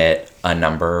submit a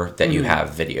number that you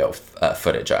have video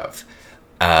footage of.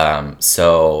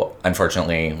 So,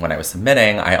 unfortunately, when I was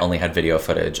submitting, I only had video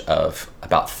footage of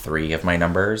about 3 of my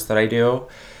numbers that I do.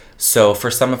 So, for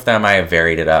some of them, I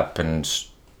varied it up, and,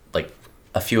 like,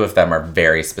 a few of them are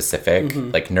very specific.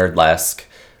 Like, Nerdlesque,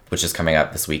 which is coming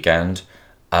up this weekend,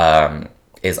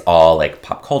 is all like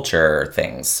pop culture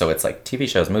things. So it's like TV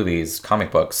shows, movies,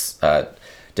 comic books,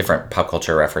 different pop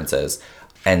culture references.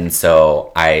 And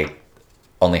so I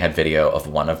only had video of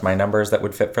one of my numbers that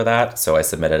would fit for that. So I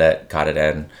submitted it, got it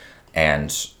in,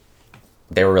 and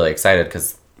they were really excited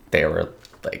because they were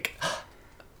like,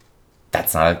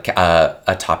 that's not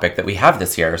a topic that we have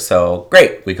this year. So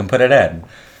great, we can put it in.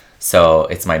 So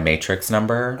it's my Matrix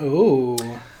number. Ooh.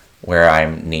 Where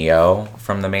I'm Neo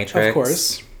from the Matrix. Of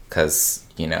course. Because,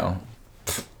 you know,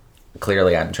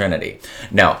 clearly I'm Trinity.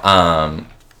 No,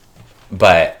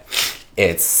 but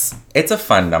it's a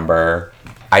fun number.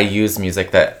 I use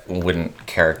music that wouldn't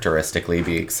characteristically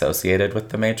be associated with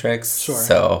the Matrix. Sure.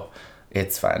 So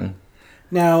it's fun.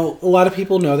 Now, a lot of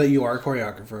people know that you are a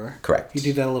choreographer. Correct. You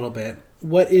do that a little bit.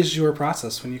 What is your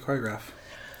process when you choreograph?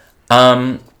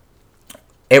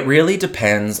 It really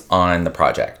depends on the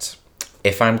project.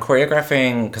 If I'm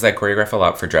choreographing, because I choreograph a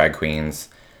lot for drag queens,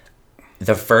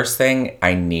 the first thing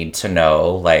I need to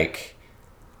know, like,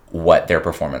 what their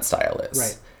performance style is.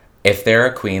 Right. If they're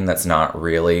a queen that's not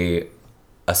really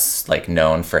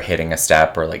known for hitting a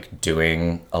step or like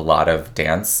doing a lot of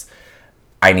dance,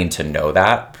 I need to know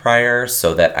that prior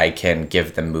so that I can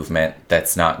give them movement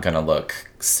that's not going to look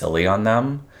silly on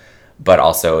them, but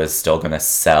also is still going to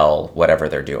sell whatever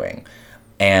they're doing.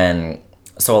 And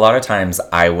so a lot of times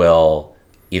I will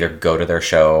either go to their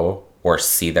show or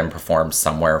see them perform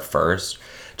somewhere first,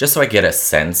 just so I get a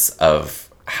sense of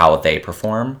how they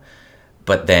perform.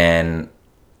 But then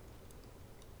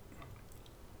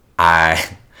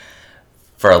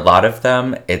for a lot of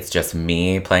them, it's just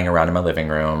me playing around in my living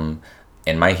room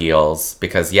in my heels,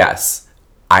 because yes,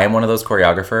 I am one of those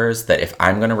choreographers that if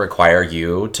I'm going to require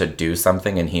you to do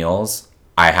something in heels,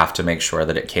 I have to make sure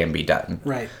that it can be done.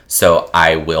 Right. So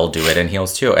I will do it in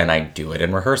heels too, and I do it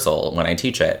in rehearsal when I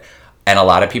teach it. And a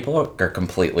lot of people are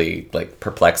completely like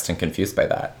perplexed and confused by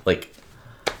that. Like,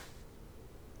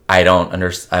 I don't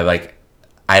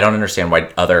understand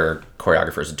why other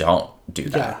choreographers don't do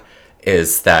that. Yeah.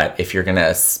 Is that if you're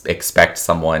gonna expect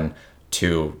someone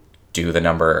to do the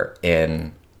number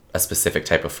in a specific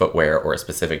type of footwear or a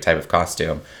specific type of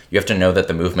costume, you have to know that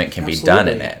the movement can be done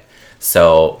in it.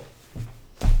 So,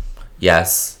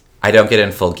 yes, I don't get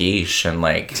in full geesh and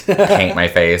like paint my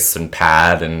face and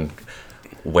pad and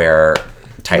wear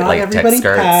tight latex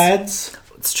skirts. Pads.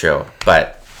 It's true,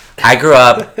 but I grew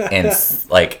up in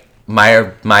like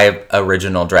my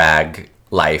original drag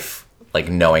life, like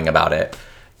knowing about it.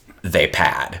 They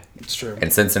pad. It's true.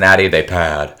 In Cincinnati, they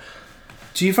pad.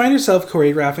 Do you find yourself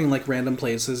choreographing like random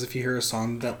places if you hear a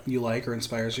song that you like or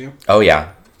inspires you? Oh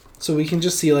yeah. So we can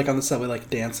just see like on the subway like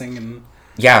dancing and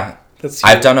yeah. That's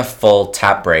I've done a full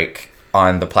tap break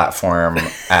on the platform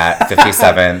at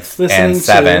 57th and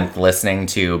 7th listening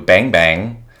to Bang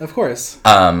Bang. Of course.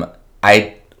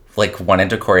 I like wanted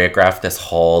to choreograph this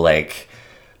whole like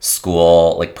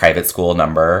school, like private school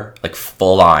number, like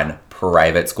full on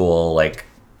private school, like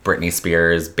Britney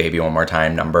Spears Baby One More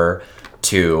Time number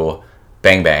to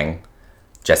Bang Bang,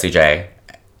 Jessie J,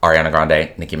 Ariana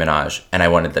Grande, Nicki Minaj. And I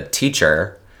wanted the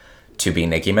teacher to be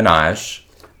Nicki Minaj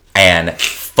and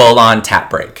full on tap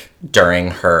break during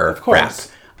her rap.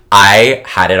 I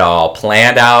had it all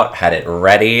planned out, had it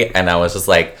ready, and I was just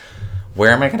like,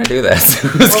 where am I going to do this?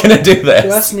 Who's going to do this?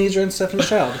 That's Nidra and Stephanie's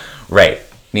Child. Right.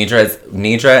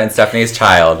 Nidra and Stephanie's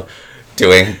Child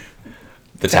doing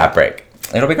the tap break.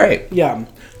 It'll be great. Yeah.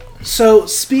 So,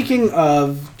 speaking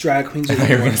of drag queens... I thought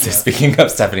you were going to say, speaking of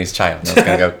Stephanie's Child. And I was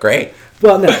going to go, great.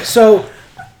 Well, no. So,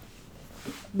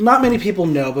 not many people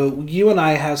know, but you and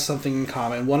I have something in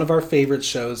common. One of our favorite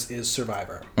shows is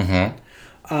Survivor. Mm-hmm.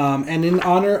 And in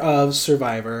honor of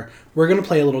Survivor, we're going to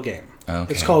play a little game.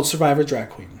 Okay. It's called Survivor Drag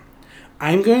Queen.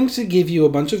 I'm going to give you a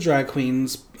bunch of drag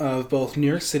queens of both New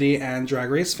York City and Drag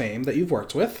Race fame that you've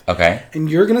worked with. Okay. And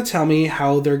you're going to tell me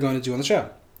how they're going to do on the show.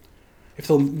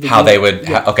 If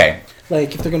okay.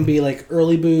 Like, if they're going to be, like,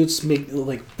 early boots, make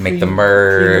the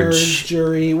merge.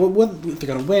 Jury, what if they're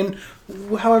going to win,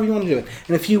 however you want to do it.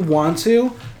 And if you want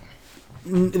to,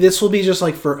 this will be just,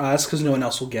 like, for us, because no one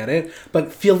else will get it,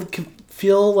 but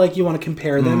feel like you want to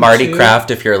compare them Marty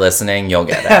Kraft, if you're listening, you'll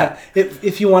get it.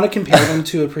 If you want to compare them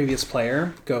to a previous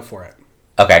player, go for it.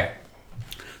 Okay.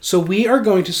 So we are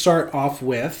going to start off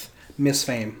with Miss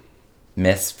Fame.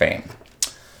 Miss Fame.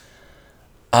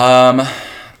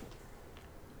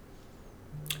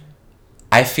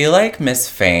 I feel like Miss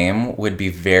Fame would be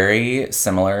very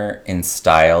similar in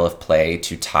style of play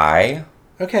to Ty.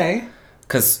 Okay.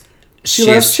 Because she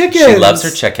loves chickens. She loves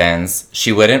her chickens.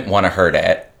 She wouldn't want to hurt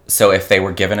it. So if they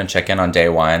were given a chicken on day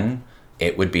one,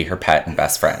 it would be her pet and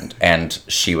best friend. And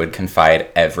she would confide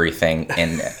everything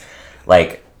in it.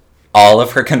 Like, all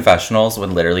of her confessionals would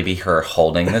literally be her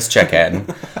holding this chicken.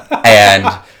 And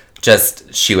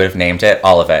just, she would have named it,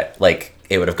 all of it. Like,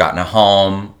 it would have gotten a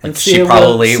home. Like, Sia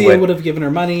would have given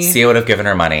her money. Sia would have given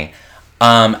her money.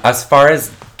 As far as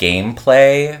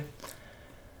gameplay,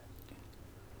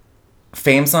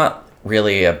 Fame's not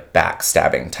really a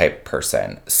backstabbing type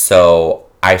person. So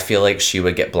I feel like she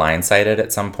would get blindsided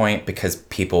at some point because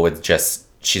people would just...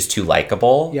 She's too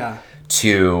likable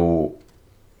to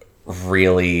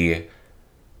really...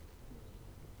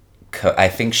 I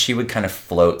think she would kind of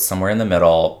float somewhere in the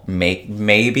middle,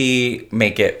 maybe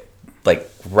make it like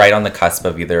right on the cusp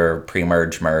of either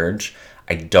pre-merge, merge.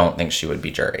 I don't think she would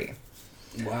be jury.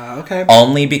 Wow, okay.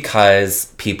 Only because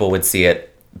people would see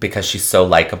it because she's so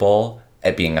likable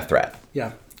at being a threat.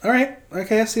 Yeah. All right.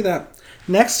 Okay, I see that.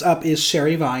 Next up is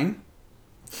Sherry Vine.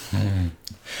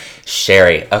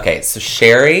 Sherry. Okay, so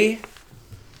Sherry...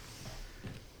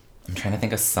 I'm trying to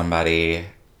think of somebody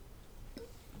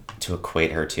to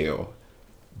equate her to.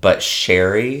 But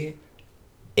Sherry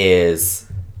is...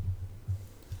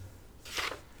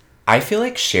 I feel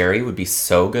like Sherry would be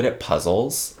so good at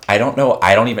puzzles. I don't know.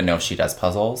 I don't even know if she does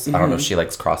puzzles. Mm-hmm. I don't know if she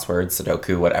likes crosswords,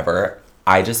 Sudoku, whatever.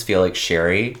 I just feel like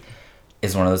Sherry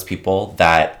is one of those people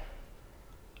that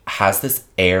has this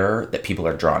air that people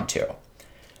are drawn to.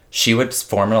 She would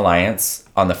form an alliance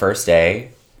on the first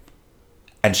day,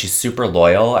 and she's super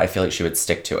loyal. I feel like she would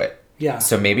stick to it. Yeah.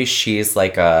 So maybe she's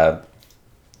like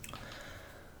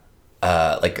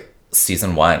like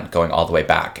season 1 going all the way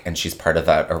back, and she's part of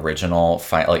that original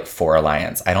 4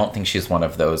 alliance. I don't think she's one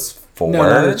of those 4. No,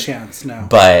 not a chance, no.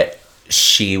 But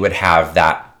she would have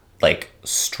that like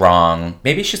strong,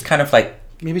 maybe she's kind of like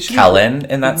Kellen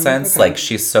in that sense. Okay. Like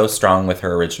she's so strong with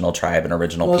her original tribe and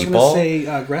original people. I was going to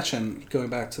say Gretchen, going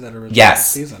back to that original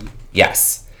season.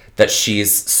 Yes. That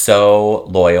she's so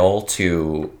loyal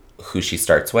to who she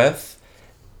starts with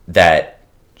that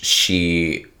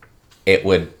it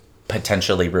would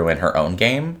potentially ruin her own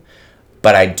game.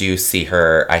 But I do see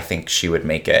her, I think she would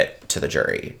make it to the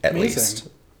jury, at least.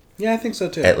 Yeah, I think so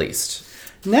too. At least.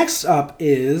 Next up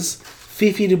is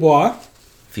Fifi Dubois.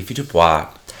 Fifi Dubois.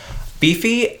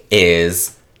 Fifi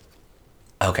is...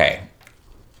 Okay.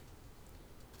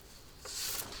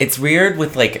 It's weird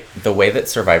with, like, the way that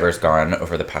Survivor's gone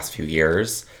over the past few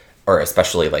years, or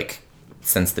especially, like,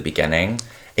 since the beginning.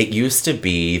 It used to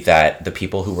be that the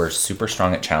people who were super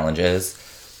strong at challenges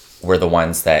were the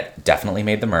ones that definitely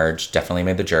made the merge, definitely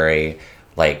made the jury.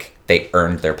 Like, they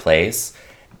earned their place.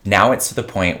 Now it's to the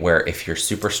point where if you're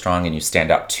super strong and you stand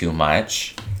out too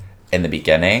much in the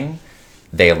beginning,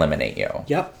 they eliminate you.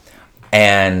 Yep.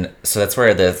 And so that's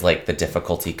where the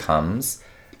difficulty comes.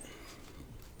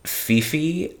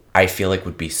 Fifi, I feel like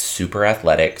would be super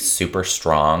athletic, super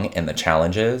strong in the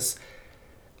challenges,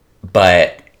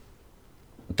 but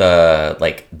the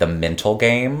mental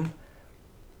game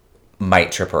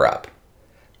might trip her up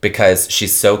because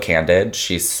she's so candid,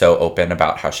 she's so open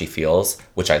about how she feels,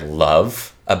 which I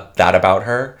love that about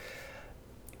her.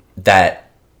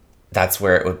 That's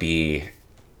where it would be.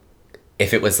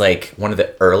 If it was like one of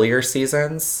the earlier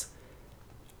seasons,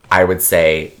 I would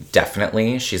say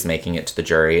definitely she's making it to the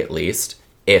jury at least,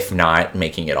 if not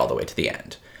making it all the way to the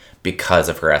end, because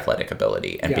of her athletic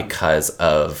ability and because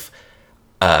of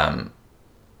a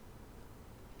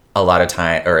lot of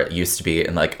time, or it used to be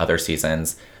in like other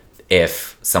seasons,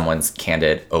 if someone's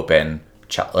candid, open,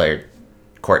 like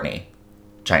Courtney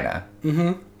China.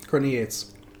 Courtney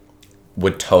Yates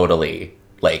would totally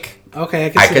like.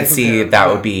 Okay, I could see that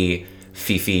would be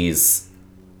Fifi's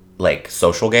like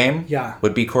social game. Yeah,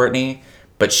 would be Courtney,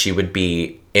 but she would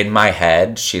be in my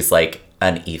head. She's like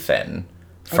an Ethan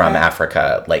from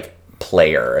Africa, like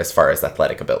player as far as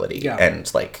athletic ability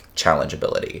and like challenge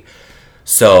ability.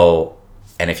 So,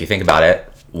 and if you think about it,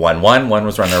 1-1, one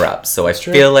was runner up. So I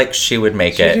feel like she would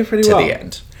make it to the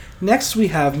end. Next, we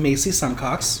have Macy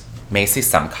Sumcox. Macy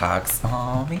Sumcox.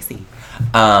 Oh, Macy.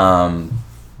 Oh,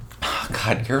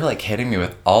 God, you're like hitting me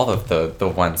with all of the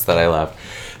ones that I love.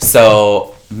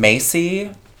 So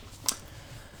Macy.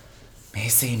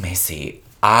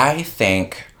 I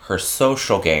think her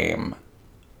social game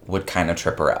would kind of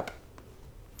trip her up.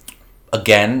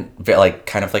 Again, like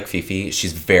kind of like Fifi,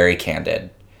 she's very candid,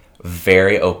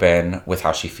 very open with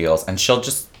how she feels, and she'll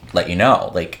just let you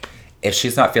know. Like if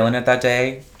she's not feeling it that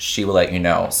day, she will let you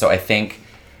know. So I think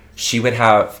she would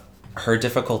have, her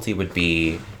difficulty would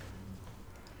be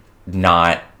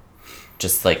not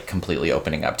just like completely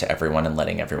opening up to everyone and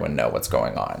letting everyone know what's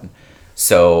going on.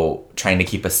 So trying to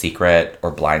keep a secret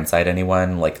or blindside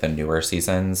anyone, like the newer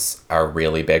seasons are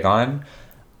really big on.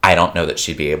 I don't know that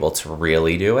she'd be able to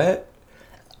really do it,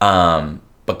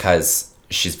 because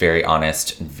she's very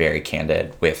honest and very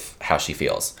candid with how she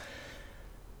feels.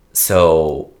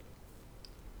 So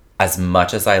as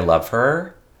much as I love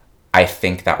her, I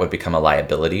think that would become a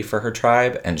liability for her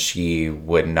tribe, and she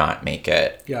would not make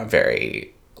it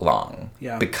very long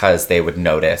because they would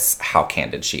notice how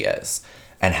candid she is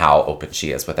and how open she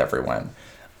is with everyone.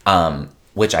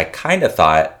 Which I kind of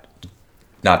thought,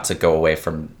 not to go away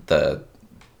from the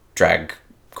drag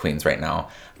queens right now,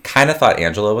 kind of thought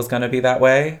Angela was going to be that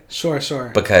way. Sure.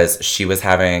 Because she was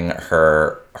having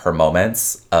her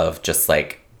moments of just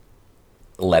like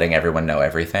letting everyone know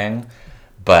everything.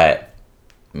 But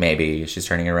maybe she's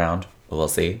turning it around. We'll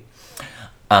see.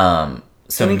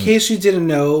 So in case you didn't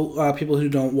know, people who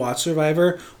don't watch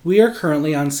Survivor, we are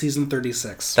currently on season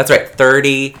 36. That's right,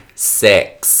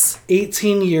 36.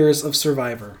 18 years of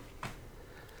Survivor.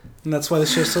 And that's why the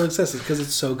show still exists, because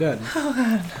it's so good. Oh,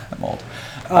 God. I'm old.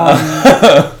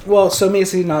 Well, so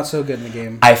Macy, not so good in the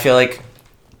game. I feel like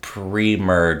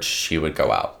pre-merge, she would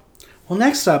go out. Well,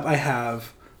 next up, I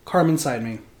have Carmen Side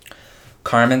Me.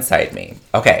 Carmen Side Me.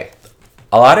 Okay.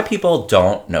 A lot of people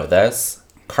don't know this.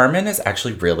 Carmen is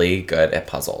actually really good at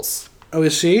puzzles. Oh,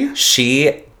 is she?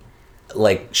 She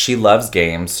loves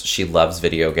games. She loves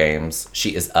video games.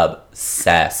 She is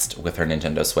obsessed with her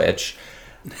Nintendo Switch.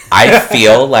 I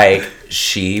feel like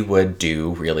she would do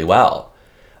really well.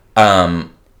 I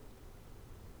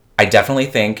definitely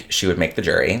think she would make the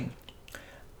jury.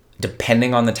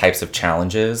 Depending on the types of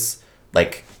challenges,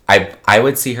 like I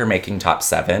would see her making top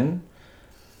 7.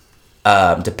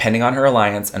 Depending on her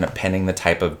alliance and depending the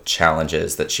type of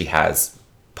challenges that she has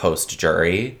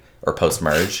post-jury or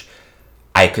post-merge,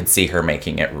 I could see her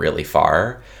making it really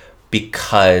far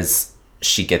because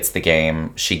she gets the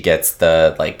game. She gets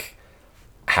the, like,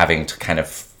 having to kind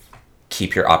of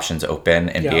keep your options open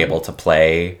and be able to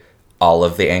play all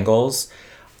of the angles.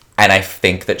 And I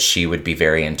think that she would be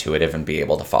very intuitive and be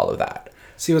able to follow that.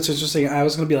 See, what's interesting, I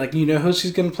was going to be like, you know who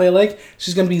she's going to play like?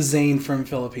 She's going to be Zane from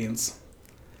Philippines.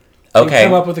 Okay.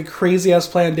 Come up with a crazy-ass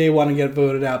plan day one and get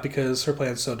voted out because her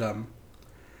plan's so dumb.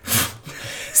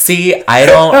 See, I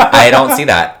don't see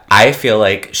that. I feel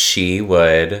like she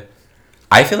would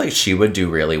do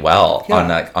really well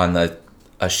on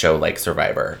a show like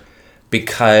Survivor,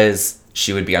 because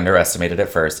she would be underestimated at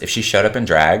first. If she showed up in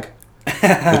drag,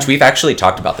 which we've actually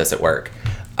talked about this at work,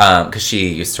 because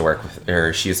she used to work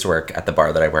at the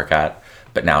bar that I work at,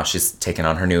 but now she's taken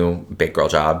on her new big girl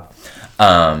job.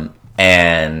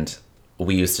 And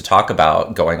we used to talk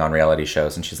about going on reality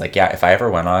shows, and she's like, yeah, if I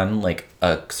ever went on like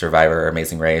a Survivor,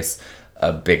 Amazing Race,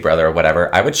 a Big Brother or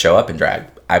whatever, I would show up in drag.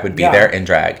 I would be there in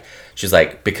drag. She's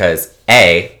like, because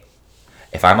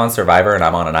if I'm on Survivor and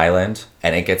I'm on an island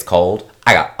and it gets cold,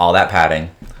 I got all that padding.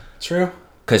 True.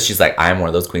 Because she's like, I'm one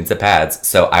of those queens of pads.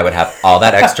 So I would have all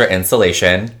that extra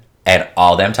insulation and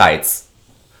all them tights.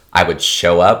 I would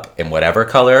show up in whatever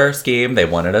color scheme they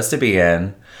wanted us to be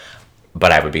in,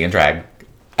 but I would be in drag.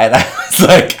 And I was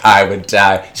like, I would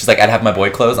die. She's like, I'd have my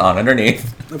boy clothes on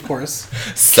underneath. Of course.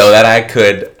 So that I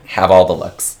could have all the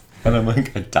looks. And I'm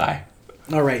like, I'd die.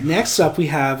 All right, next up we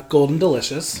have Golden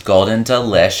Delicious. Golden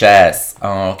Delicious.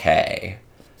 Okay.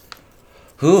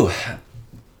 Whew.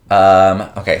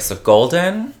 Okay, so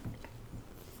Golden's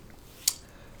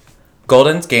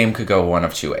game could go one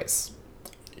of two ways.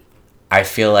 I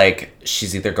feel like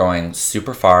she's either going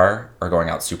super far or going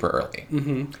out super early.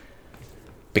 Mm-hmm.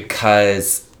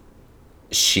 Because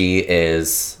she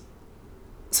is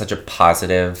such a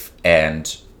positive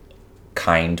and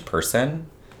kind person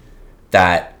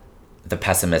that the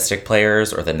pessimistic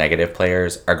players or the negative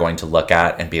players are going to look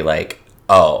at and be like,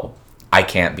 oh, I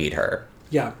can't beat her.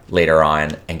 Yeah. Later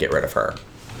on and get rid of her.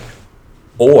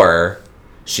 Or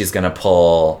she's going to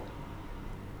pull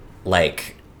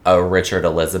like a Richard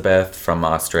Elizabeth from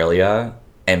Australia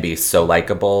and be so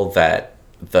likable that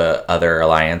the other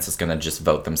alliance is going to just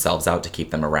vote themselves out to keep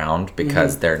them around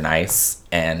because they're nice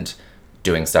and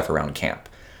doing stuff around camp.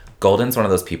 Golden's one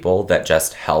of those people that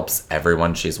just helps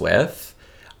everyone she's with,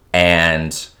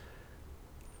 and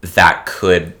that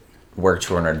could work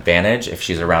to her advantage if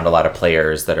she's around a lot of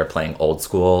players that are playing old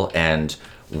school and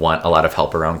want a lot of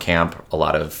help around camp, a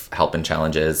lot of help in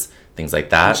challenges, things like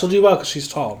that. She'll do well because she's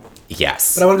tall.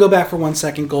 Yes. But I want to go back for 1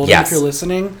 second, Golden, Yes. if you're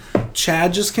listening.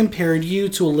 Chad just compared you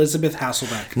to Elizabeth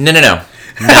Hasselbeck. No.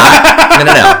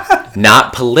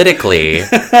 Not politically.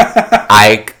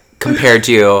 I compared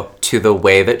you to the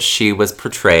way that she was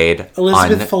portrayed.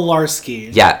 Elizabeth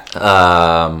Filarski. Yeah.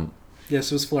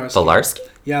 Yes, it was Filarski. Filarski?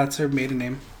 Yeah, that's her maiden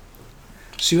name.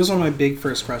 She was one of my big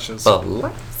first crushes.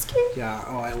 Filarski? Yeah,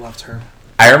 oh, I loved her.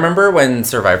 I remember when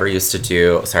Survivor used to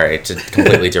do, sorry to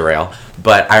completely derail,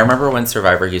 but I remember when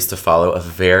Survivor used to follow a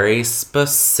very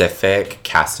specific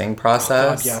casting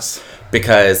process. Oh, God, yes.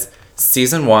 Because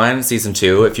season 1, season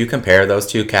 2, if you compare those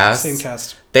two casts, Same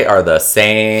cast. they are the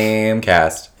same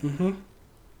cast. Mm-hmm.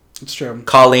 It's true.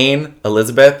 Colleen,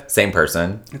 Elizabeth, same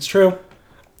person. It's true.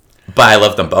 But I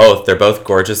love them both. They're both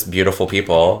gorgeous, beautiful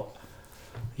people.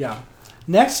 Yeah.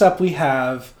 Next up, we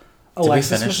have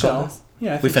Alexis finish Michelle. Golden?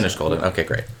 Yeah, We finished Golden. Okay,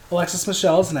 great. Alexis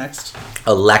Michelle is next.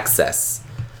 Alexis.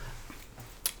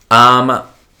 Alexis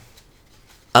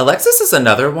is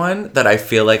another one that I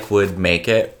feel like would make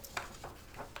it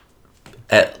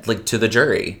to the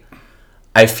jury.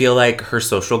 I feel like her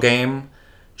social game,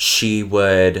 she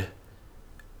wouldn't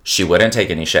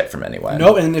take any shit from anyone.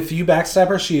 No, and if you backstab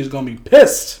her, she is going to be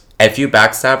pissed. If you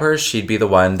backstab her, she'd be the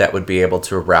one that would be able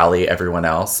to rally everyone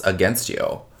else against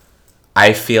you.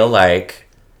 I feel like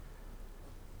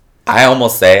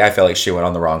she went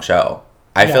on the wrong show.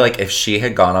 I feel like if she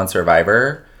had gone on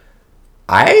Survivor,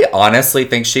 I honestly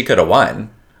think she could have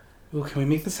won. Ooh, can we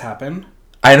make this happen?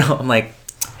 I know. I'm like,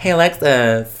 hey,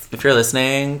 Alexis, if you're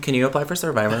listening, can you apply for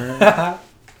Survivor?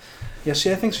 Yeah, I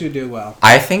think she would do well.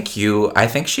 I think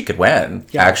she could win,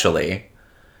 actually.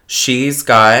 She's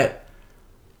got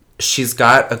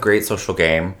a great social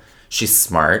game. She's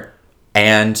smart.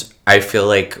 And I feel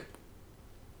like,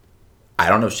 I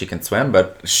don't know if she can swim,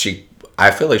 but I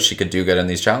feel like she could do good in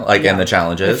these in the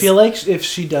challenges. I feel like if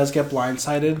she does get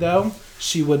blindsided, though,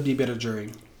 she would be bit of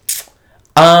jury.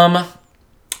 I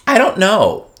don't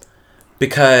know.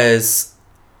 Because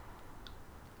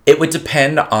it would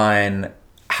depend on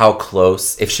how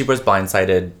close. If she was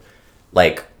blindsided,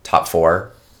 like, top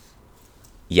 4,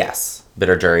 yes.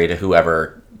 Bitter jury to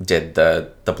whoever did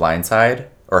the blind side,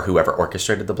 or whoever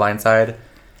orchestrated the blind side.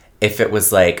 If it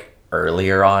was, like,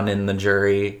 earlier on in the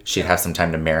jury, she'd have some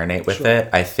time to marinate with it.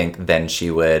 I think then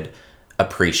she would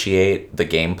appreciate the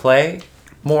gameplay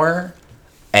more.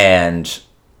 And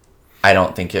I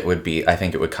don't think it would be, I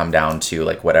think it would come down to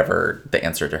like whatever the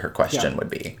answer to her question would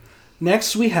be.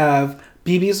 Next we have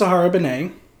BB Zahara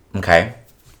Benet. Okay.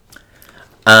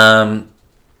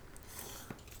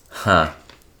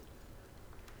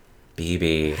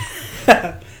 BB.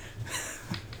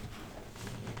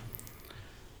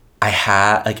 I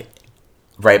had, like,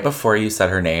 right before you said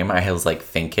her name, I was, like,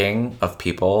 thinking of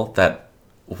people that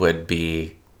would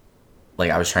be,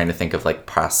 like, I was trying to think of, like,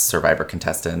 past Survivor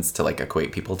contestants to, like,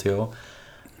 equate people to.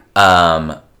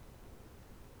 And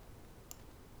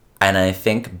I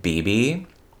think BB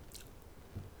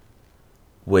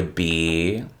would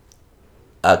be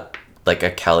a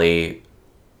Kelly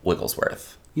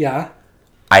Wigglesworth. Yeah.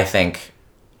 I think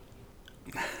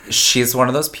she's one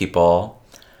of those people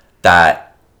that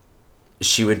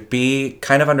she would be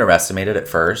kind of underestimated at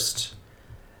first,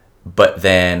 but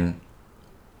then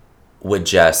would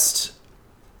just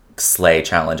slay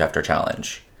challenge after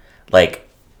challenge. Like,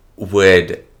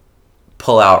 would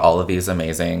pull out all of these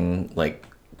amazing, like,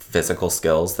 physical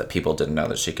skills that people didn't know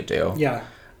that she could do. Yeah.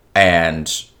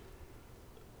 And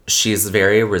she's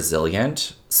very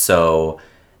resilient. So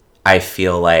I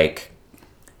feel like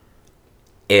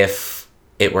if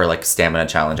it were like stamina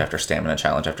challenge after stamina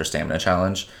challenge after stamina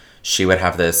challenge, she would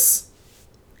have this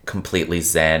completely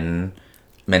zen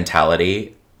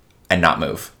mentality and not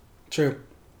move. True.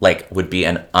 Like, would be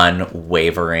an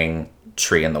unwavering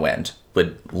tree in the wind.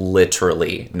 Would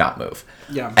literally not move.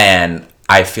 Yeah. And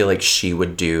I feel like she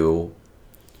would get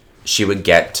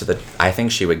to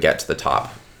the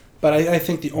top. But I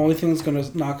think the only thing that's going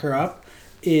to knock her up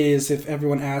is if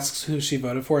everyone asks who she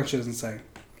voted for and she doesn't say.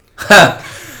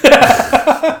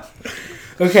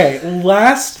 Okay,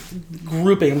 last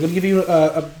grouping. I'm going to give you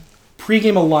a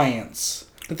pregame alliance.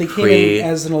 That they came in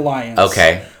as an alliance.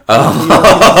 Okay.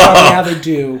 How they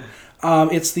do.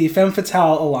 It's the Femme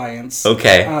Fatale Alliance.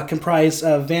 Okay. Comprised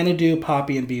of Vanadu,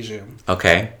 Poppy, and Bijou.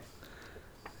 Okay.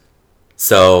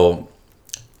 So,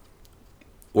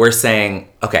 we're saying...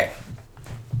 Okay.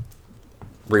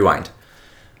 Rewind.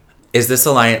 Is this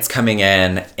alliance coming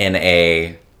in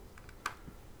a...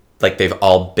 Like, they've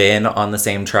all been on the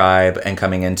same tribe and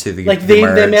coming into the Like, they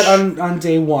met on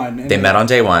day one. They met on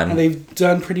day one. And they've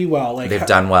done pretty well. Like, they've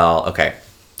done well. Okay.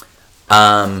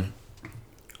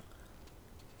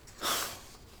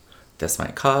 This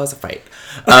might cause a fight.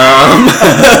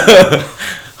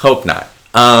 Hope not.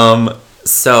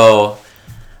 So,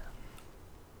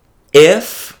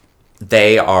 if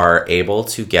they are able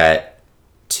to get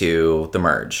to the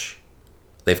merge,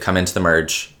 they've come into the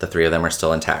merge, the three of them are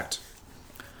still intact.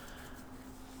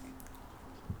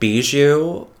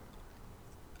 Bijou,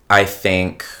 I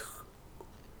think,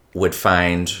 would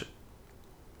find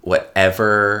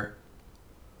whatever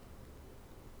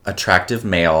attractive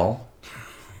male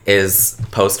is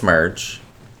post-merge,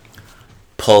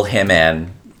 pull him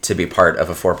in to be part of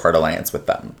a 4-part alliance with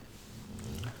them.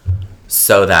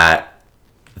 So that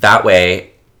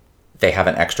way they have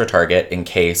an extra target in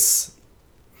case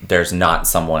there's not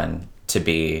someone to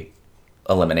be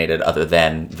eliminated other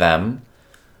than them,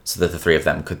 so that the three of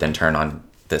them could then turn on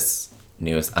this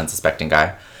new unsuspecting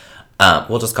guy.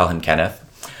 We'll just call him Kenneth.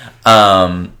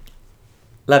 Love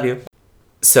you.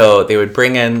 So they would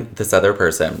bring in this other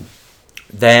person.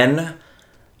 Then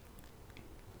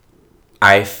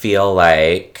I feel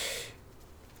like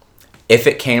if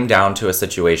it came down to a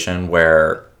situation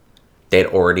where they'd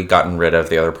already gotten rid of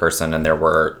the other person and there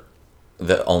were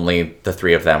only the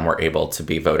three of them were able to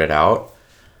be voted out,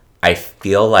 I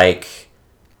feel like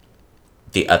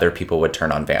the other people would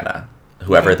turn on Vanna.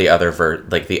 Whoever the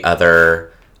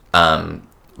other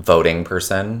voting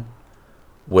person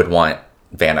would want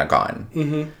Vanna gone.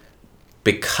 Mm-hmm.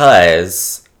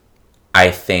 Because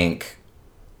I think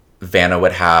Vanna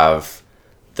would have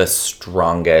the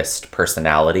strongest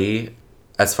personality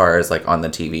as far as like on the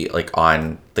TV, like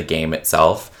on the game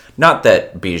itself. Not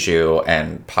that Bijou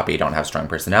and Poppy don't have strong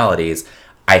personalities.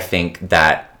 I think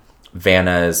that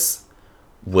Vanna's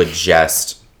would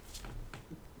just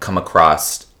come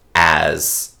across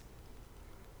as,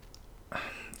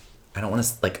 I don't want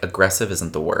to, like, aggressive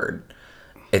isn't the word.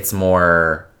 It's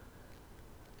more,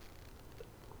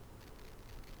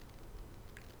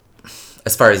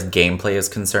 as far as gameplay is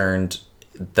concerned,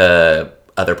 the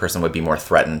other person would be more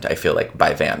threatened, I feel like,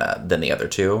 by Vanna than the other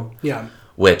two. Yeah.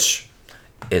 Which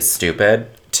is stupid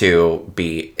to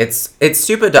be... It's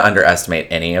stupid to underestimate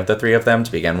any of the three of them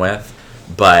to begin with,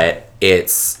 but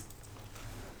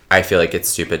I feel like it's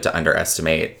stupid to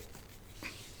underestimate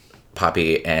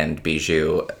Poppy and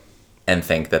Bijou and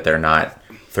think that they're not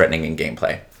threatening in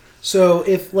gameplay. So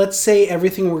if, let's say,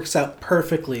 everything works out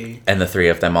perfectly... And the three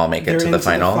of them all make it to the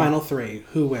final? The final three.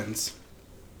 Who wins?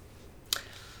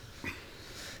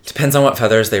 Depends on what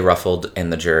feathers they ruffled in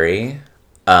the jury.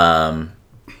 But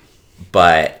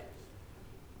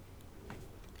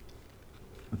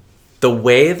the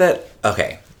way that...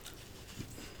 Okay.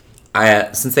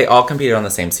 Since they all competed on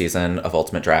the same season of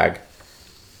Ultimate Drag,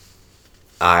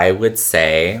 I would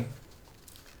say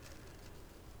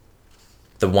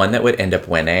the one that would end up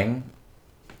winning,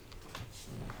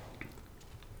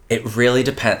 it really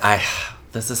depends.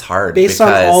 This is hard. Based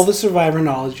on all the Survivor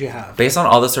knowledge you have. Based on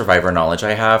all the Survivor knowledge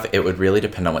I have, it would really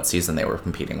depend on what season they were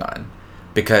competing on.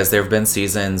 Because there have been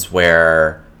seasons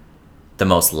where the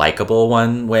most likable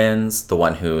one wins, the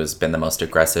one who's been the most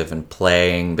aggressive in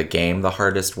playing the game the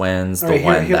hardest wins,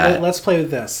 let's play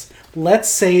with this. Let's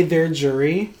say their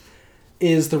jury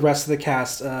is the rest of the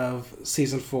cast of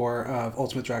Season 4 of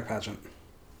Ultimate Drag Pageant.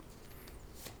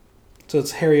 So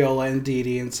it's Harriola and Dee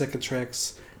Dee and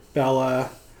Cicatrix Bella,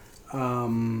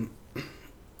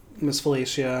 Miss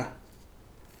Felicia.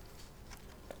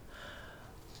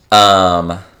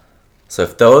 So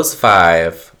if those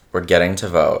 5 were getting to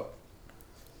vote,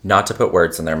 not to put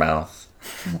words in their mouth,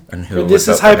 and who This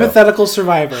would is vote for who. hypothetical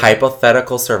survivor.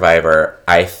 Hypothetical survivor,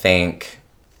 I think.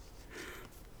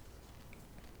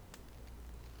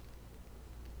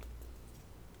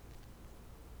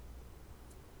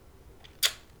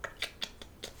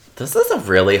 This is a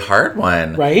really hard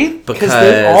one. Right? Because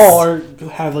they all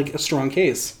have like a strong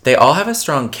case. They all have a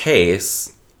strong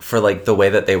case for like the way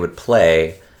that they would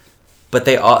play. But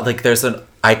they all, like,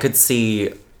 I could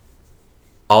see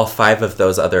all 5 of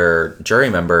those other jury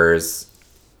members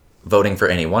voting for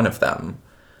any one of them.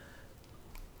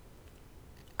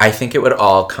 I think it would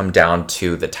all come down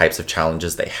to the types of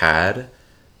challenges they had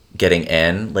getting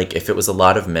in. Like, if it was a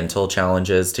lot of mental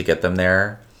challenges to get them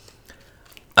there,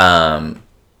 if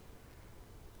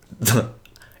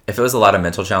it was a lot of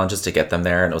mental challenges to get them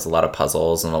there and it was a lot of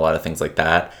puzzles and a lot of things like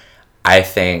that, I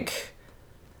feel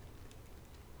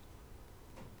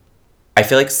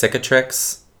like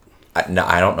Cicatrix. No,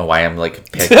 I don't know why I'm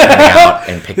like picking out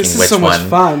and picking This is so much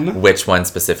fun. which one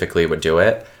specifically would do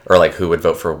it, or like who would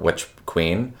vote for which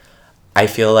queen. I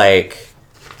feel like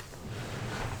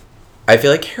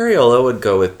Harriola would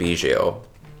go with Bijou.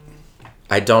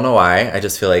 I don't know why. I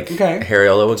just feel like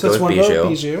Harriola would go with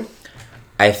Bijou.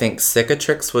 I think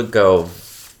Cicatrix would go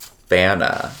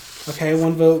Vanna. Okay,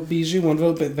 1 vote Bijou, 1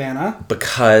 vote Vanna.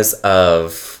 Because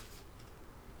of...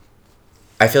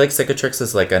 I feel like Cicatrix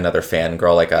is like another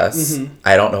fangirl like us. Mm-hmm.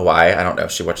 I don't know why. I don't know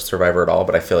if she watches Survivor at all,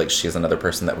 but I feel like she's another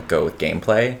person that would go with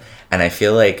gameplay. And I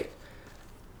feel like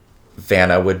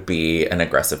Vanna would be an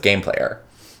aggressive game player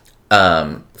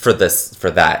for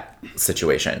that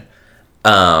situation.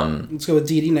 Let's go with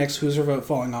Dee Dee next. Who's her vote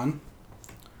falling on?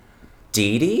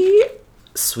 Dee Dee?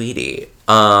 Sweetie.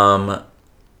 Let's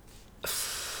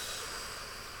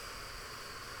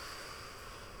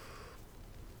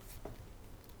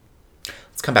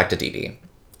come back to Dee Dee.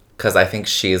 Because I think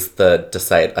she's the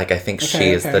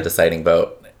the deciding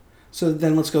vote. So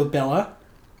then let's go Bella.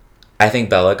 I think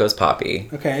Bella goes Poppy.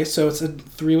 Okay, so it's a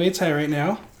 3-way tie right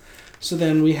now. So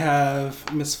then we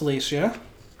have Miss Felicia,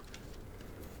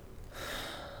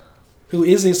 who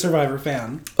is a Survivor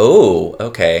fan. Oh,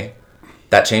 okay.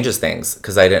 That changes things,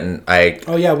 because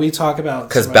Oh, yeah, we talk about...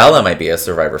 Because Bella might be a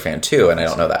Survivor fan, too, and I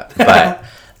don't know that. But,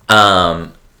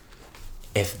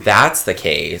 if that's the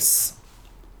case,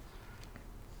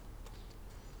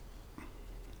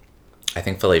 I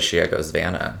think Felicia goes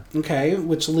Vanna. Okay,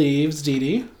 which leaves Dee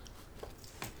Dee.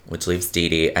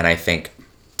 And I think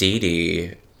Dee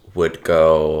Dee would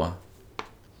go...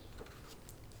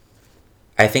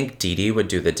 I think Dee Dee would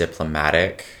do the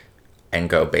diplomatic and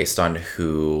go based on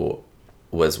who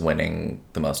was winning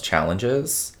the most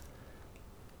challenges.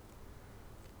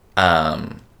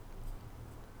 And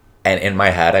in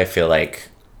my head, I feel like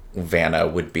Vanna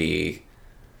would be...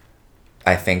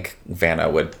 I think Vanna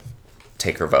would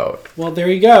take her vote. Well, there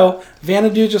you go. Vanna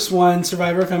Dew just won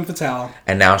Survivor Femme Fatale.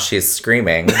 And now she's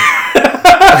screaming, saying,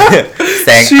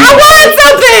 I want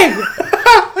something!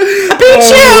 I beat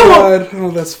you! God.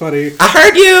 Oh, that's funny. I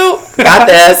heard you! Got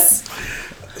this!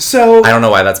 So I don't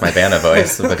know why that's my Vanna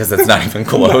voice, because it's not even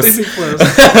close. Not even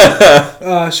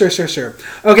close. Sure.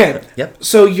 Okay. Yep.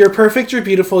 So you're perfect, you're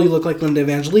beautiful, you look like Linda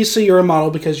Evangelista, you're a model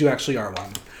because you actually are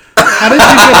one. How did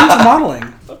you get into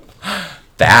modeling?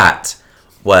 That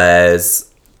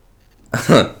was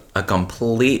a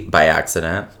complete by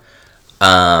accident.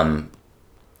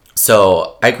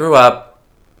 So I grew up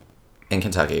in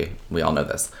Kentucky. We all know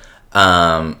this.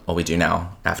 Well, we do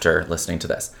now after listening to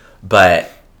this.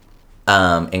 But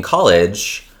in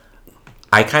college,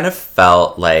 I kind of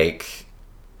felt like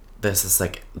this is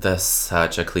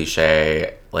such a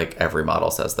cliche. Like every model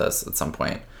says this at some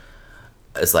point.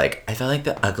 It's like, I felt like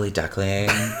the ugly duckling,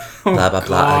 blah, blah,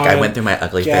 blah. Like, I went through my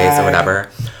ugly phase or whatever.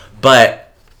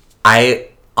 But I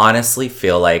honestly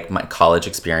feel like my college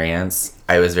experience,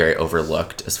 I was very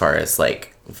overlooked as far as,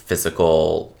 like,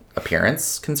 physical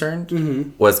appearance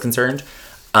was concerned.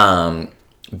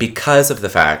 Because of the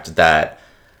fact that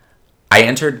I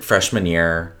entered freshman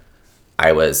year,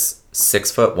 I was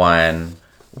 6'1",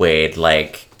 weighed,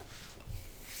 like,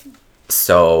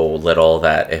 so little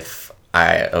that if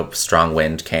a strong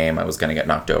wind came, I was going to get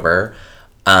knocked over.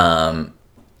 And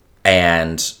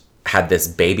had this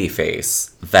baby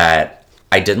face that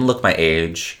I didn't look my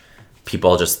age.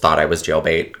 People just thought I was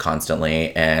jailbait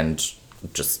constantly. And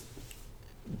just,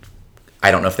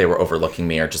 I don't know if they were overlooking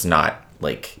me or just not,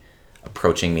 like,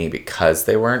 approaching me because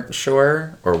they weren't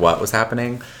sure or what was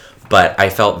happening. But I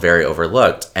felt very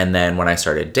overlooked. And then when I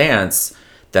started dance,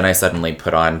 then I suddenly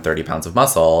put on 30 pounds of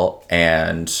muscle,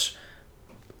 and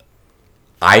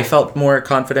I felt more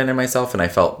confident in myself, and I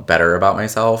felt better about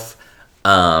myself.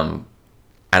 And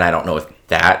I don't know if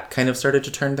that kind of started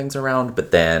to turn things around,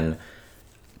 but then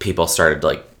people started to,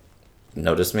 like,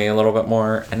 notice me a little bit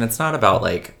more. And it's not about,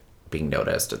 like, being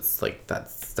noticed. It's, like, that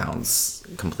sounds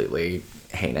completely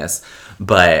heinous.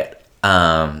 But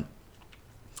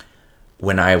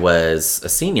when I was a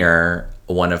senior,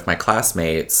 one of my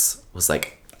classmates was,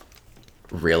 like,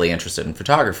 really interested in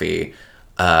photography.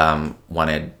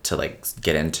 Wanted to, like,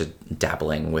 get into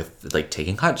dabbling with, like,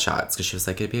 taking hot shots, because she was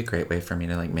like, it'd be a great way for me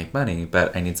to, like, make money,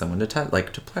 but I need someone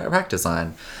to practice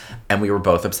on. And we were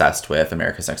both obsessed with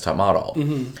America's Next Top Model.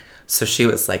 Mm-hmm. So she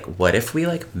was like, what if we,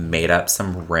 like, made up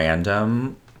some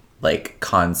random, like,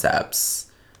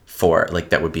 concepts for, like,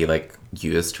 that would be, like,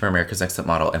 used for America's Next Top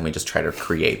Model, and we just try to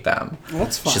create them.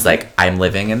 That's fun. She's like, I'm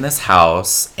living in this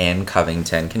house in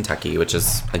Covington, Kentucky, which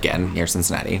is, again, near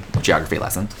Cincinnati. Geography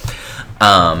lesson.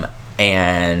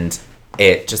 And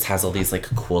it just has all these, like,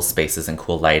 cool spaces and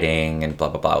cool lighting and blah,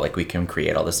 blah, blah. Like, we can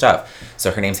create all this stuff.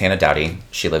 So her name's Hannah Dowdy.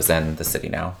 She lives in the city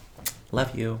now.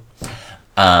 Love you.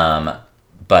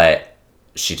 But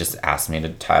she just asked me to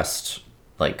test,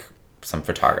 like, some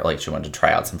photography. Like, she wanted to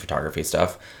try out some photography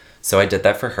stuff. So I did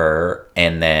that for her.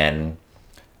 And then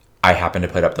I happened to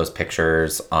put up those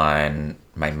pictures on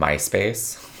my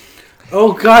MySpace.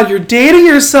 Oh, God, you're dating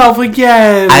yourself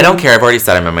again. I don't care. I've already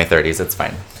said I'm in my 30s. It's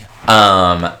fine.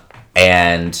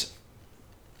 And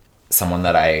someone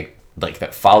that I, like,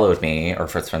 that followed me, or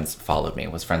first friends followed me,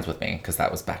 was friends with me, because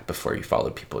that was back before you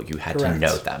followed people. You had Correct. to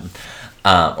know them.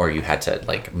 Or you had to,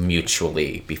 like,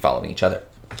 mutually be following each other.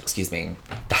 Excuse me.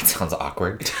 That sounds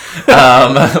awkward.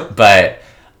 But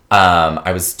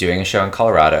I was doing a show in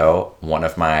Colorado. One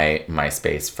of my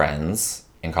MySpace friends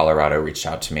in Colorado reached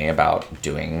out to me about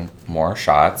doing more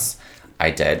shots.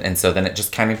 I did. And so then it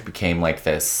just kind of became like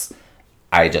this,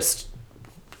 I just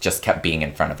kept being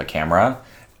in front of a camera.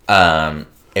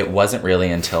 It wasn't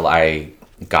really until I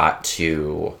got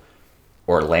to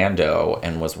Orlando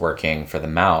and was working for the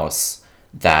Mouse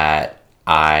that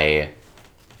I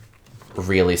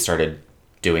really started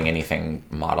doing anything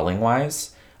modeling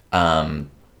wise. I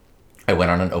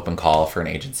went on an open call for an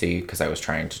agency because I was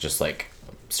trying to just, like,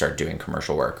 start doing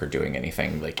commercial work or doing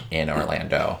anything, like, in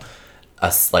Orlando,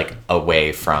 like,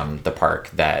 away from the park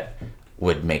that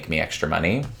would make me extra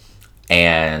money.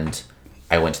 And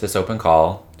I went to this open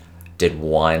call, did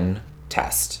one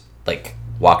test, like,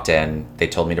 walked in, they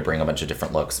told me to bring a bunch of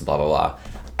different looks, blah, blah, blah.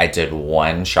 I did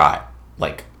one shot,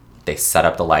 like, they set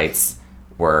up the lights,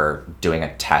 were doing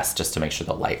a test just to make sure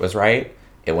the light was right.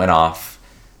 It went off.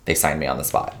 They signed me on the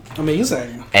spot.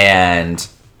 Amazing. And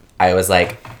I was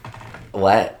like,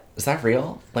 what? Is that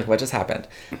real? Like, what just happened?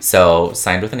 So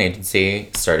signed with an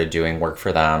agency, started doing work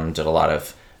for them, did a lot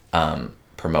of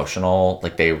promotional,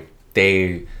 like, they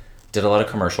did a lot of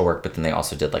commercial work, but then they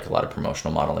also did, like, a lot of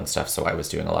promotional modeling stuff. So I was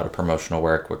doing a lot of promotional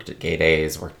work, worked at Gay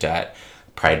Days, worked at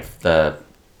the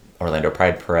Orlando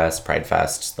Pride Press, Pride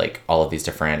Fest, like, all of these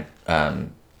different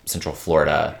Central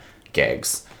Florida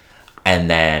gigs. And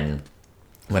then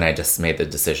when I just made the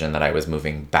decision that I was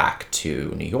moving back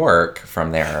to New York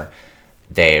from there,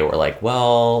 they were like,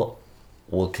 well,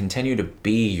 we'll continue to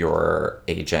be your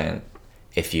agent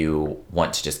if you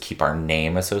want to just keep our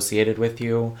name associated with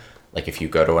you. Like, if you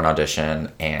go to an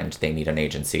audition and they need an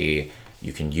agency,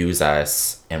 you can use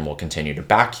us and we'll continue to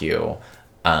back you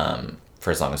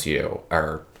for as long as you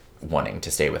are wanting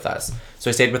to stay with us. So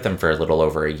I stayed with them for a little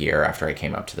over a year after I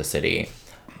came up to the city.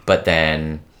 But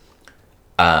then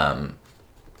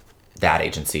that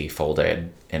agency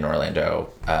folded in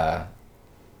Orlando.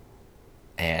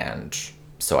 And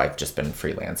so I've just been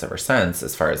freelance ever since,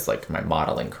 as far as, like, my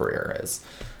modeling career is.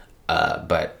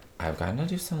 But I've gotten to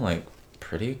do some, like,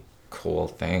 pretty cool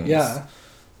things. Yeah.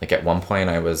 Like, at one point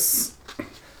I was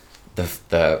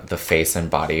the face and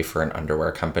body for an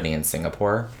underwear company in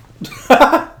Singapore.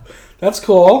 That's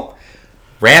cool.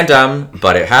 Random,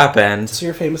 but it happened. So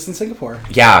you're famous in Singapore.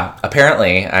 Yeah,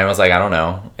 apparently. I was like, I don't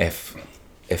know if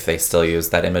they still use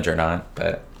that image or not,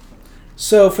 but...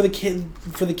 So for the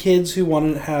kids who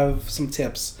want to have some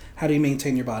tips, how do you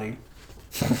maintain your body?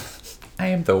 I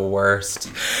am the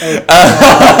worst. Oh,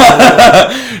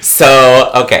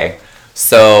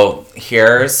 So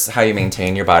here's how you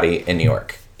maintain your body in New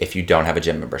York if you don't have a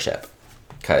gym membership,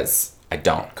 because I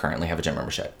don't currently have a gym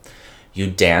membership. You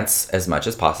dance as much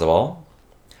as possible.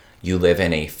 You live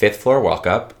in a 5th floor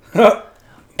walk-up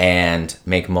and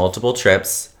make multiple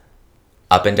trips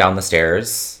up and down the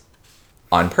stairs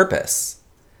on purpose.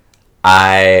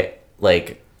 I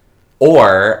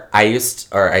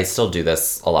still do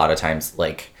this a lot of times.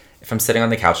 Like, if I'm sitting on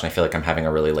the couch and I feel like I'm having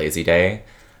a really lazy day,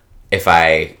 if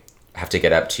I have to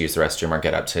get up to use the restroom or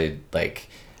get up to like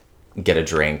get a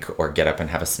drink or get up and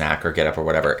have a snack or get up or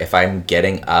whatever, if I'm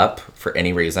getting up for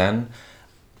any reason,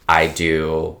 I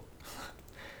do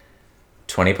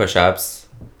 20 push-ups,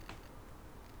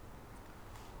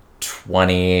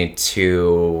 20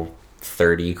 to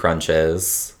 30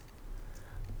 crunches,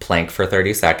 plank for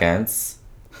 30 seconds,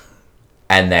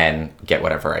 and then get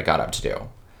whatever I got up to do.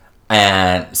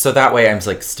 And so that way I'm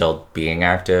like still being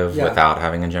active without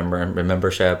having a gym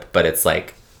membership, but it's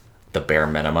like the bare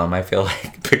minimum, I feel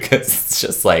like, because it's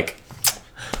just like,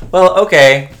 well,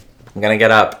 okay, I'm gonna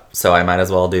get up, so I might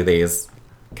as well do these.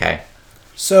 Okay.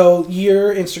 So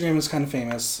your Instagram is kind of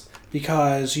famous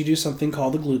because you do something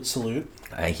called the glute salute.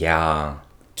 Yeah.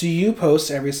 Do you post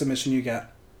every submission you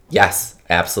get? Yes,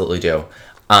 I absolutely do.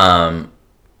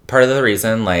 Part of the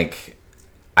reason, like,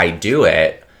 I do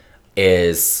it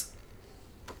is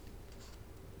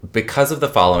because of the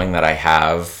following that I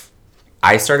have.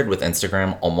 I started with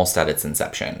Instagram almost at its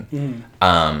inception.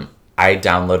 I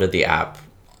downloaded the app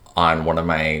on one of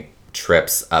my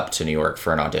trips up to New York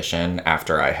for an audition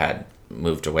after I had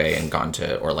moved away and gone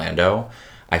to Orlando.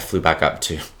 I flew back up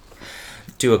to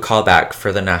do a callback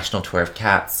for the national tour of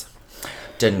Cats.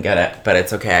 Didn't get it, but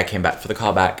it's okay. I came back for the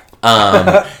callback.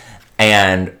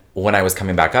 And when I was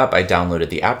coming back up, I downloaded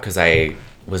the app because I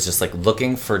was just like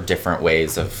looking for different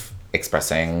ways of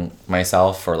expressing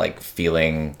myself or like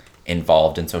feeling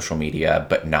involved in social media,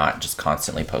 but not just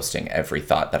constantly posting every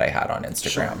thought that I had on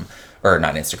Instagram. Or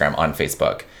not Instagram, on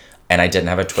Facebook. And I didn't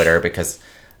have a Twitter because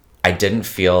I didn't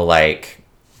feel like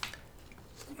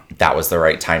that was the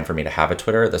right time for me to have a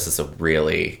Twitter. This is a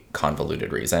really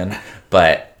convoluted reason.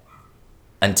 But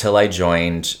until I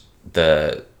joined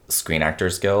the Screen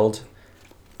Actors Guild,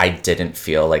 I didn't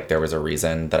feel like there was a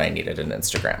reason that I needed an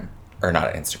Instagram. Or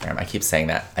not an Instagram. I keep saying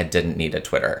that. I didn't need a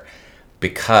Twitter.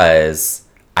 Because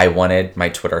I wanted my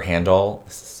Twitter handle,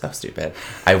 this is so stupid,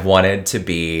 I wanted to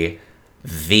be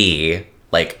the,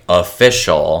 like,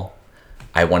 official,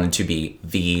 I wanted to be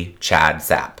the Chad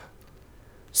Zapp.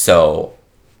 So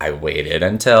I waited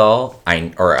until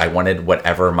I wanted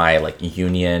whatever my, like,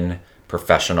 union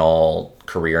professional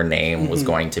career name was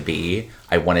going to be.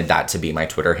 I wanted that to be my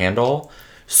Twitter handle.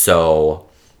 So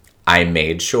I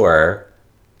made sure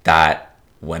that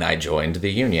when I joined the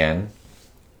union,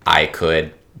 I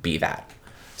could be that.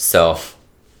 So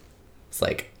it's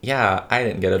like, yeah, I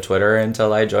didn't get a Twitter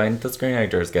until I joined the Screen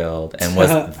Actors Guild and was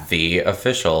the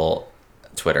official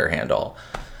Twitter handle.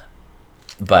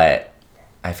 But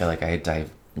I feel like I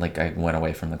went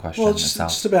away from the question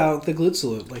itself. Just about the glute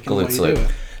salute, like glute why salute. You do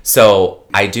it. So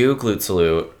I do glute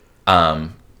salute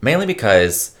mainly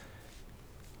because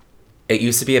it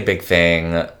used to be a big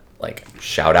thing, like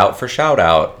shout out for shout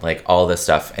out, like all this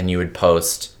stuff, and you would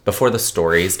post before the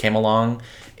stories came along.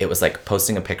 It was like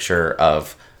posting a picture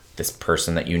of this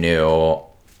person that you knew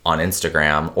on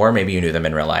Instagram, or maybe you knew them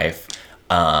in real life,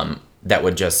 that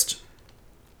would just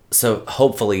so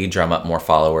hopefully drum up more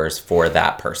followers for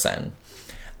that person.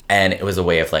 And it was a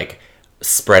way of like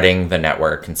spreading the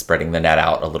network and spreading the net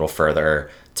out a little further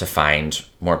to find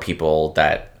more people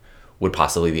that would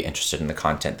possibly be interested in the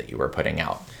content that you were putting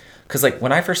out. Because like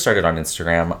when I first started on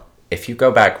Instagram, if you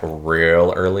go back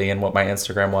real early in what my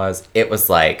Instagram was, it was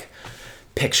like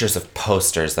pictures of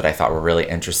posters that I thought were really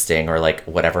interesting, or like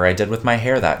whatever I did with my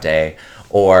hair that day,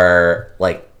 or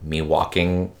like me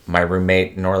walking my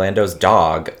roommate in Orlando's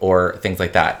dog, or things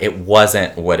like that. It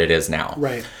wasn't what it is now.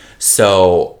 Right.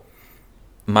 So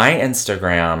my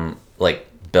Instagram like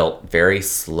built very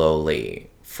slowly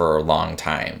for a long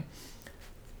time.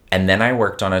 And then I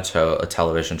worked on a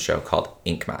television show called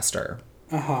Ink Master.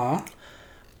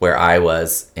 Where I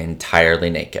was entirely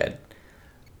naked.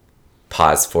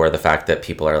 Pause for the fact that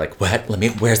people are like, what?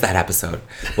 Where's that episode?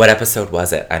 What episode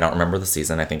was it? I don't remember the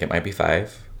season. I think it might be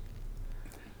 5.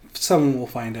 Someone will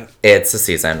find it. It's a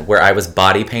season where I was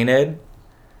body painted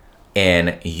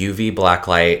in UV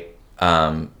blacklight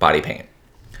body paint.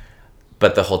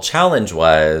 But the whole challenge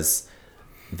was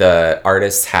the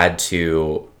artists had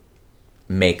to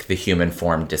make the human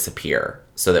form disappear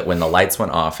so that when the lights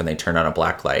went off and they turned on a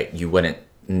black light, you wouldn't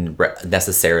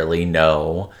necessarily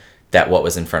know that what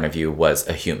was in front of you was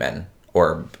a human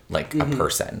or like a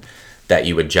person, that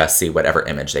you would just see whatever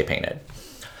image they painted.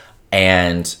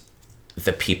 And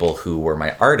the people who were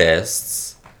my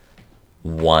artists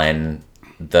won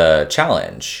the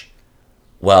challenge.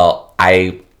 Well,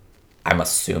 I'm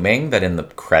assuming that in the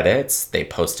credits they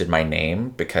posted my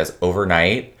name because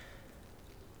overnight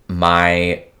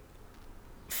my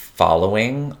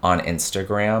following on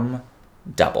Instagram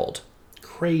doubled.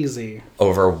 Crazy.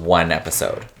 Over one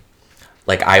episode.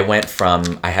 Like, I went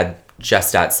from, I had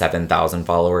just at 7,000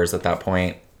 followers at that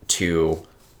point to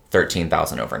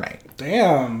 13,000 overnight.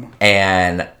 Damn.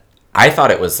 And I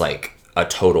thought it was like a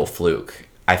total fluke.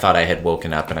 I thought I had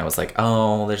woken up and I was like,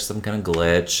 oh, there's some kind of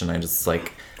glitch. And I just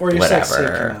like, or your whatever. sex tape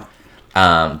came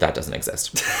out. That doesn't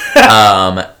exist.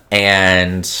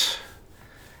 And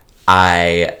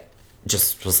I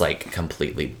just was like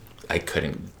completely, I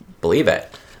couldn't believe it.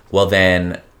 Well,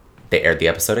 then they aired the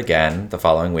episode again the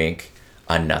following week.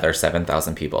 Another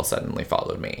 7,000 people suddenly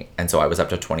followed me. And so I was up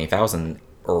to 20,000.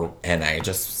 And I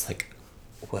just was like,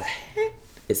 what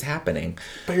is happening?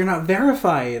 But you're not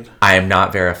verified. I am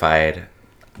not verified.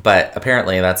 But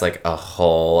apparently that's like a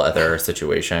whole other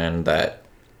situation that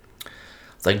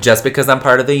it's like, just because I'm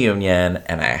part of the union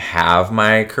and I have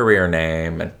my career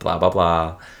name and blah, blah,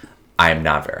 blah, I'm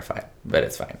not verified. But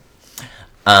it's fine.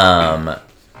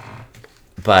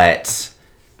 But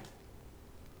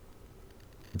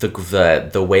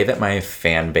the way that my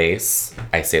fan base,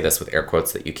 I say this with air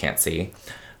quotes that you can't see,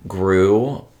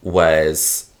 grew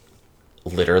was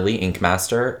literally Ink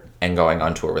Master and going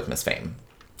on tour with Miss Fame.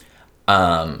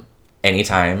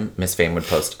 Anytime Miss Fame would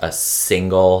post a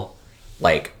single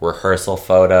like rehearsal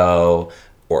photo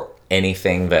or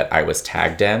anything that I was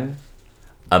tagged in,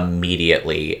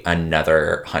 immediately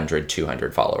another 100,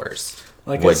 200 followers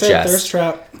like would I said, thirst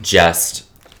trap. Just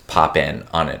pop in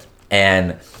on it.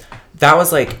 And that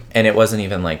was like, and it wasn't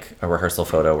even like a rehearsal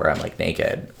photo where I'm like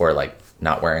naked or like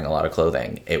not wearing a lot of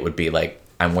clothing. It would be like,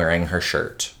 I'm wearing her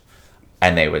shirt.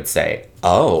 And they would say,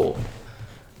 oh,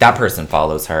 that person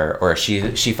follows her, or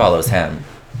she follows him,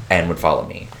 and would follow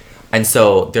me. And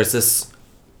so there's this,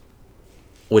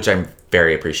 which I'm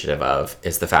very appreciative of,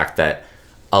 is the fact that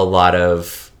a lot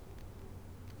of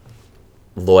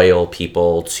loyal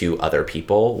people to other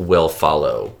people will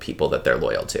follow people that they're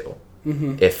loyal to.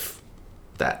 Mm-hmm. If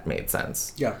that made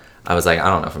sense. Yeah. I was like, I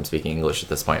don't know if I'm speaking English at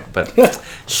this point, but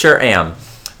sure am.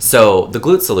 So the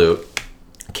glute salute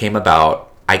came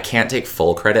about. I can't take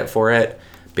full credit for it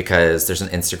because there's an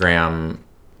Instagram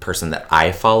person that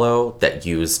I follow that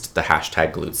used the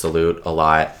hashtag glute salute a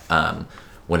lot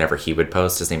whenever he would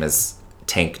post. His name is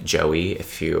Tank Joey.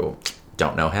 If you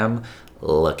don't know him,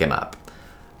 look him up.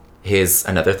 He's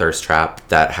another thirst trap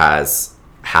that has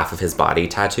half of his body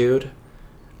tattooed.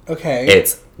 Okay.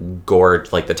 It's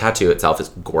gorgeous. Like, the tattoo itself is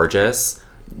gorgeous.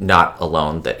 Not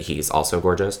alone that he's also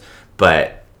gorgeous,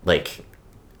 but like,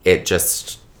 it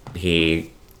just,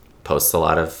 he posts a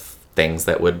lot of things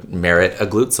that would merit a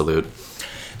glute salute.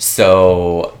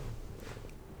 So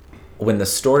when the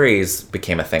stories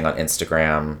became a thing on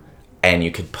Instagram and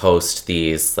you could post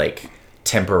these like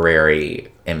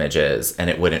temporary images and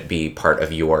it wouldn't be part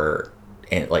of your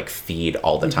like feed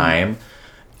all the time,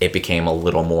 it became a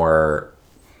little more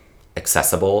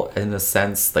accessible in a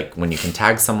sense. Like, when you can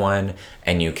tag someone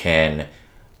and you can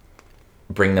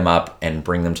bring them up and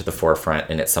bring them to the forefront,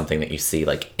 and it's something that you see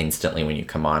like instantly when you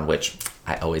come on, which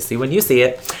I always see when you see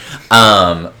it.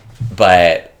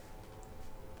 But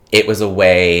it was a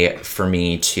way for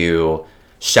me to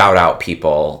shout out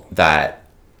people that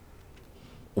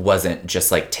wasn't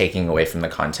just like taking away from the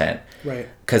content. Right.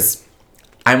 Because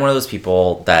I'm one of those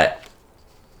people that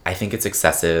I think it's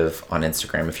excessive on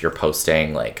Instagram if you're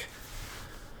posting like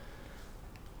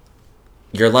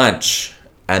your lunch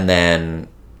and then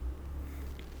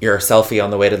your selfie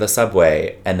on the way to the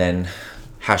subway and then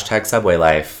hashtag subway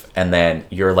life, and then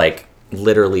you're like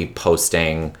literally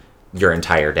posting your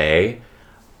entire day.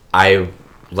 I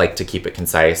like to keep it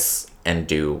concise and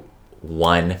do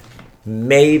one,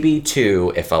 maybe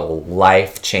two, if a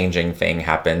life-changing thing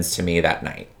happens to me that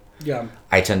night. Yeah.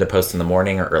 I tend to post in the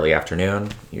morning or early afternoon,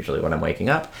 usually when I'm waking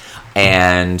up,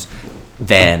 and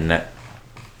then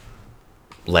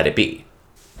let it be.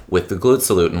 With the glute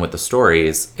salute and with the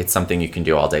stories, it's something you can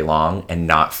do all day long and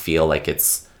not feel like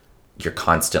you're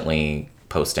constantly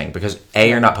posting, because A,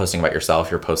 you're not posting about yourself,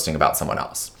 you're posting about someone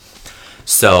else.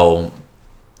 So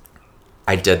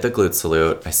I did the glute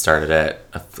salute. I started it,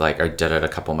 like I did it a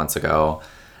couple months ago,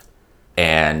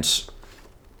 and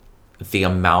the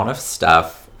amount of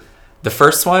stuff, the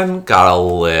first one got a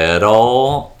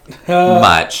little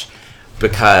much,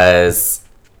 because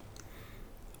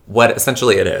what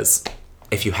essentially it is,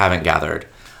 if you haven't gathered,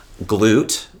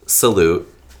 glute salute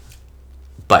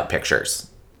butt pictures.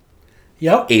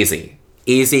 Yep. Easy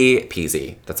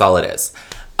peasy. That's all it is.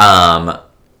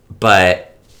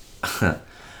 But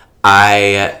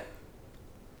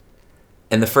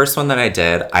in the first one that I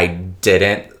did, I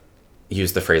didn't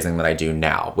use the phrasing that I do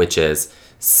now, which is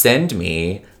send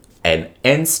me an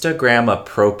Instagram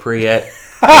appropriate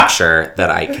picture that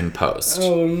I can post.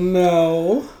 Oh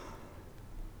no.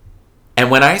 And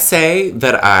when I say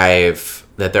that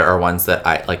there are ones that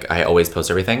I always post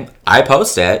everything, I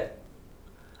post it.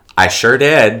 I sure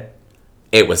did.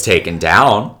 It was taken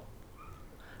down.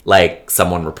 Like,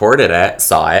 someone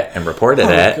saw it and reported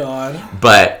it. Oh, God.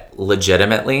 But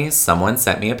legitimately, someone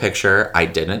sent me a picture. I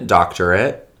didn't doctor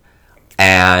it.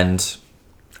 And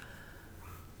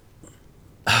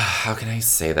how can I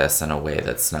say this in a way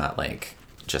that's not, like,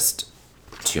 just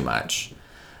too much?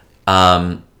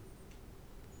 I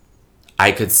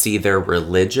could see their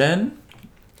religion.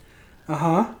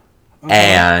 And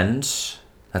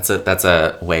that's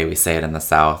a way we say it in the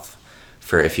South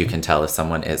for if you can tell if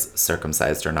someone is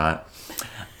circumcised or not.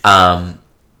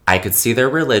 I could see their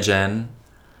religion,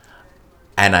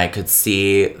 and I could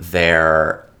see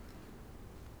where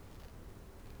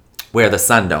the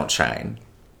sun don't shine,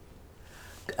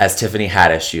 as Tiffany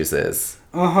Haddish uses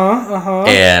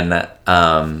in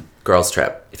Girls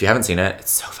Trip. If you haven't seen it, it's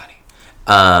so funny.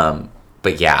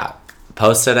 But yeah,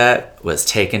 posted it, was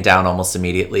taken down almost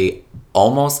immediately,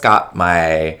 almost got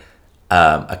my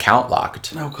account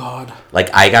locked. Oh, God.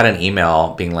 Like, I got an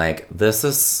email being like, this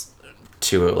is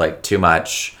too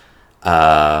much.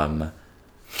 You're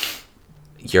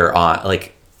on,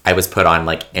 like, I was put on,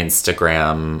 like,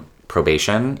 Instagram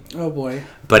probation. Oh, boy.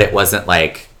 But it wasn't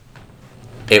like,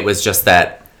 it was just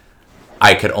that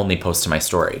I could only post to my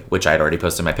story, which I had already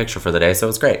posted my picture for the day, so it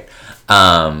was great.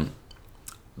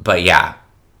 But yeah,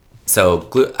 so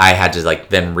I had to, like,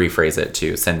 then rephrase it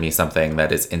to send me something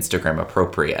that is Instagram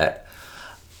appropriate.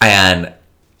 And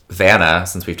Vanna,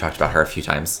 since we've talked about her a few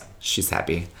times, she's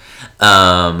happy,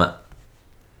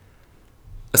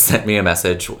 sent me a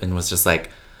message and was just like,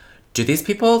 do these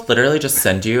people literally just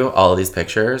send you all of these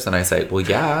pictures? And I say, well,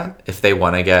 yeah, if they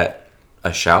want to get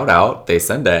a shout out, they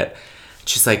send it.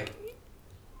 She's like,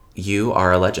 you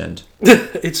are a legend.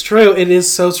 It's true. It is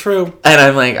so true. And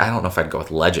I'm like, I don't know if I'd go with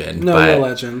legend. No, but you're a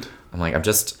legend. I'm like, I'm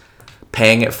just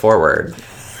paying it forward.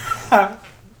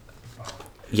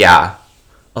 Yeah.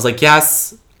 I was like,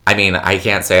 yes. I mean, I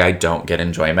can't say I don't get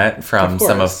enjoyment from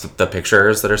some of the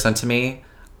pictures that are sent to me.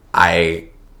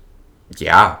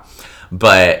 Yeah.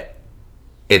 But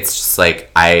it's just like,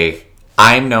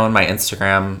 I'm known, my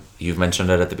Instagram, you've mentioned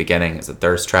it at the beginning, is a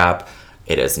thirst trap.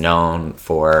 It is known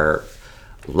for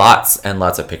lots and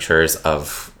lots of pictures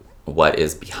of what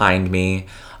is behind me.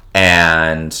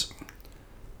 And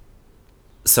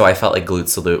so I felt like Glute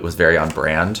Salute was very on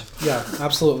brand. Yeah,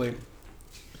 absolutely.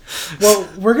 Well,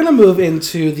 we're going to move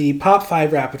into the Pop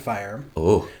 5 Rapid Fire.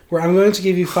 Ooh. Where I'm going to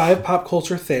give you 5 pop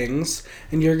culture things,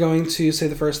 and you're going to say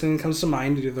the first thing that comes to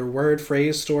mind, either word,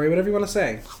 phrase, story, whatever you want to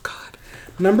say. Oh, God.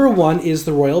 Number 1 is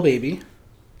the royal baby.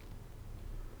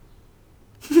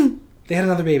 They had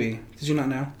another baby. Did you not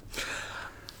know?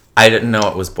 I didn't know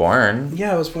it was born.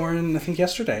 Yeah, it was born, I think,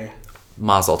 yesterday.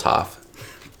 Mazel tov.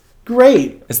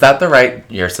 Great. Is that the right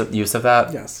use of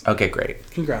that? Yes. Okay, great.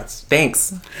 Congrats.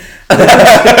 Thanks. I'm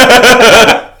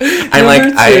Number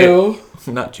like, 2.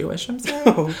 I'm not Jewish, I'm sorry.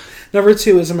 No. Number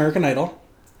 2 is American Idol.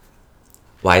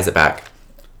 Why is it back?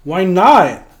 Why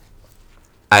not?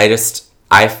 I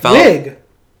felt... Wig.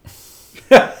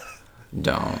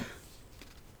 Don't.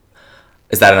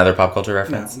 Is that another pop culture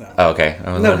reference? No. Oh, okay.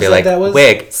 I was No, going to be 'cause like, that was-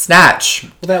 wig, snatch.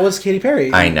 Well, that was Katy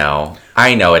Perry. I know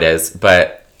it is,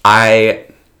 but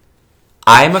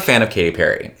I'm a fan of Katy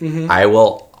Perry. Mm-hmm.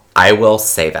 I will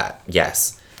say that.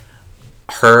 Yes.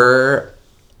 Her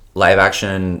live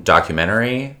action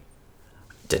documentary,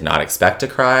 did not expect to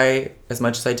cry as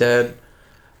much as I did.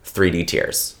 3D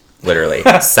tears. Literally.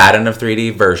 Sat in a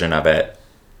 3D version of it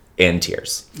in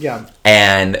tears. Yeah.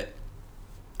 And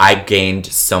I gained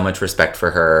so much respect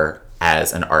for her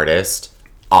as an artist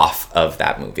off of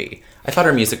that movie. I thought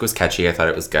her music was catchy. I thought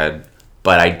it was good.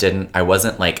 But I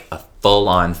wasn't like a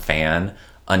full-on fan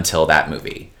until that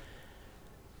movie.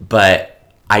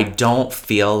 But I don't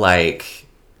feel like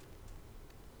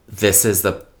this is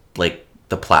the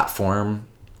platform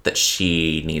that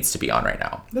she needs to be on right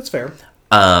now. That's fair.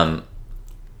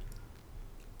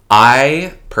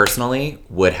 I personally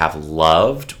would have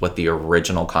loved what the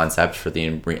original concept for the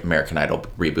American Idol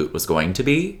reboot was going to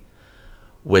be,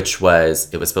 which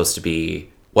was, it was supposed to be,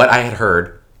 what I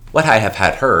have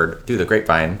had heard through the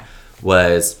grapevine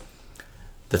was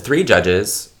the 3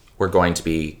 judges were going to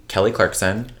be Kelly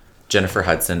Clarkson, Jennifer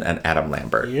Hudson, and Adam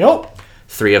Lambert. Yep.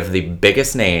 3 of the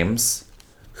biggest names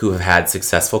who have had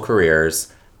successful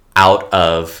careers out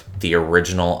of the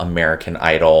original American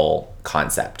Idol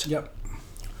concept. Yep.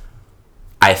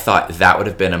 I thought that would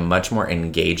have been a much more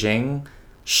engaging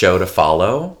show to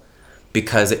follow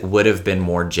because it would have been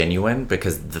more genuine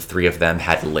because the 3 of them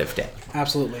had lived it.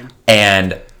 Absolutely.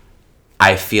 And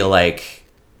I feel like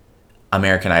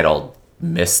American Idol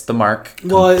missed the mark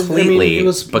Well, I mean, completely it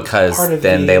was because part of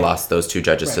then the- they lost those two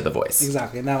judges to Right. The Voice.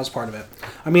 Exactly, and that was part of it.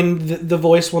 I mean, the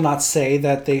Voice will not say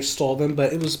that they stole them,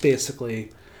 but it was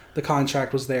basically the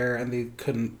contract was there and they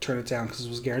couldn't turn it down because it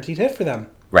was a guaranteed hit for them.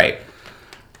 Right.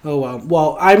 Oh, well.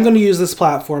 Well, I'm going to use this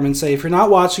platform and say if you're not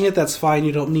watching it, that's fine.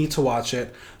 You don't need to watch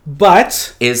it.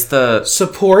 But Is the...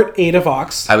 support Ada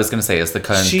Vox. I was going to say, is the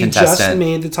She contestant... just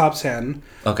made the top 10.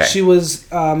 Okay. She was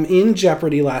in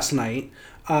Jeopardy last night,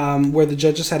 where the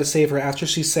judges had to save her. After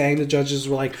she sang, the judges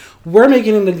were like, we're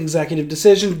making an executive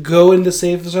decision. Go in the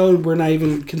safe zone. We're not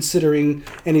even considering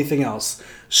anything else.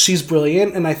 She's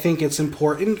brilliant, and I think it's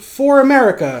important for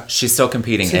America. She's still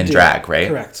competing in do drag, it. right?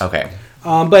 Correct. Okay.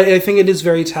 But I think it is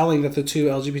very telling that the two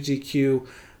LGBTQ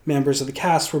members of the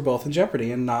cast were both in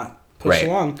Jeopardy and not pushed Right.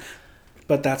 along.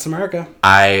 But that's America.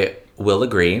 I will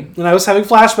agree. And I was having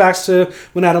flashbacks to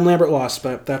when Adam Lambert lost,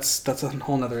 but that's a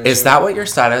whole nother issue. Is that what your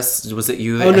status... Was it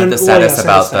you that Oh, no, had no, the well, status yes, I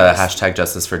about had the status. hashtag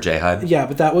justice for J-HUD? Yeah,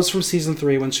 but that was from season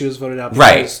 3 when she was voted out.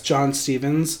 Right. Because John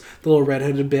Stevens, the little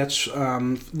redheaded bitch,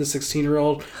 the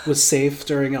 16-year-old, was safe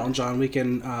during Elton John week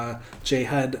and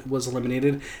J-HUD was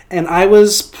eliminated. And I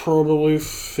was probably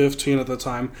 15 at the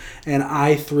time, and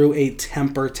I threw a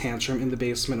temper tantrum in the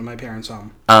basement of my parents'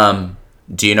 home.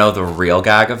 Do you know the real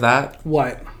gag of that?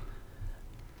 What?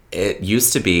 It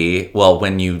used to be, well,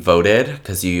 when you voted,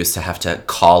 because you used to have to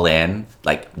call in,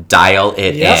 like dial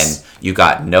it Yes. in. You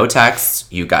got no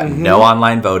text, you got no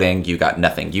online voting, you got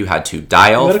nothing. You had to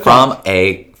dial Let it from go.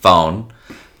 a phone,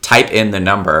 type in the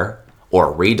number,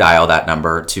 or redial that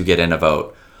number to get in a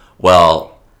vote.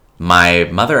 Well, my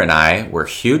mother and I were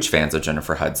huge fans of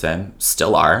Jennifer Hudson,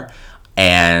 still are,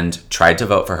 and tried to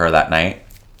vote for her that night.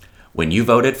 When you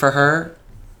voted for her,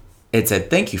 it said,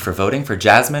 "Thank you for voting for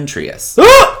Jasmine Trias."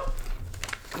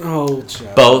 Oh,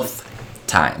 Joe. Both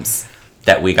times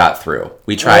that we got through.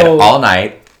 We tried Oh. all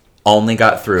night, only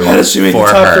got through How did she make the for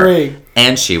top her. 3?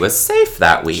 And she was safe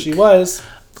that week. She was.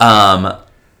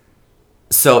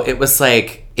 So it was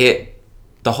like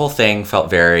the whole thing felt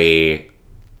very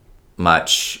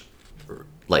much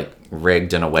like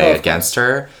rigged in a way Oh, of against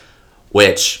her,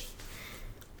 which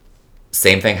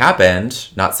same thing happened,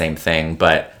 not same thing,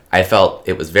 but I felt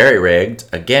it was very rigged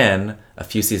again a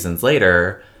few seasons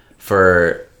later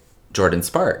for Jordan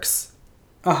Sparks.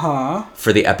 Uh-huh.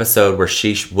 For the episode where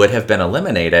she would have been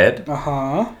eliminated,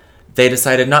 Uh-huh. they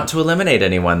decided not to eliminate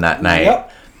anyone that night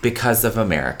Yep. because of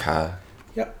America.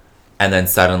 Yep. And then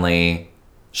suddenly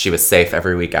she was safe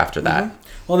every week after that. Mm-hmm.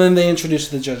 Well, then they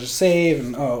introduced the Judges Save,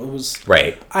 and it was...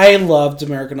 Right. I loved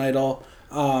American Idol,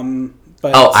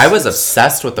 but... Oh, I was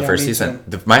obsessed with the Yeah, first me season.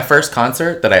 My first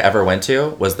concert that I ever went to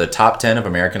was the top 10 of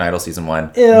American Idol season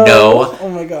 1. Ew. No Oh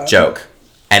my God. joke.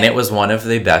 And it was one of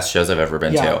the best shows I've ever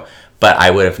been Yeah. to. But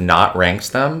I would have not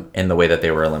ranked them in the way that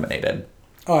they were eliminated.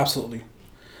 Oh, absolutely.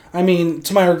 I mean,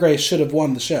 Tamara Grace should have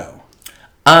won the show.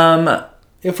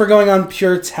 If we're going on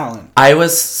pure talent. I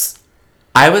was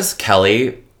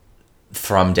Kelly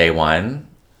from day one.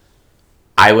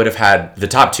 I would have had the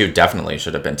top 2 definitely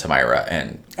should have been Tamara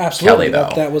and Absolutely. Kelly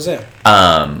though. That was it.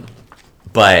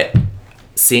 But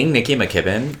seeing Nikki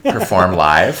McKibben perform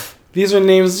live, These are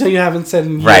names you haven't said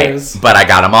in right? years. But I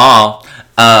got them all.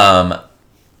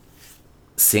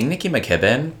 Seeing Nikki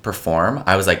McKibben perform,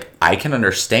 I was like, I can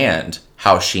understand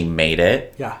how she made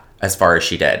it. Yeah. As far as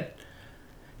she did,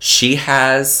 she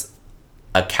has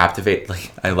a captivate.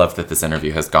 Like, I love that this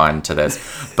interview has gone to this,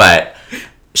 but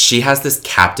she has this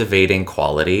captivating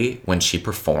quality when she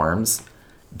performs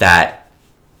that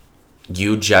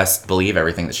you just believe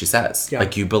everything that she says. Yeah.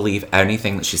 Like, you believe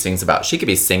anything that she sings about. She could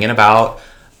be singing about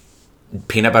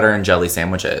peanut butter and jelly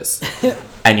sandwiches,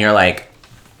 and you're like,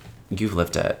 you've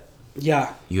lived it.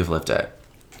 Yeah. You've lived it.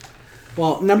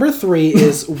 Well, number 3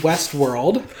 is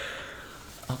Westworld.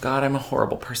 Oh God, I'm a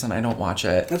horrible person. I don't watch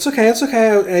it. That's okay. It's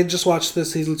okay. I just watched the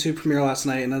season 2 premiere last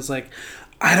night, and I was like,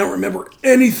 I don't remember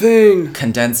anything.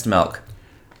 Condensed milk.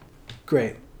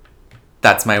 Great.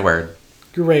 That's my word.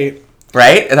 Great.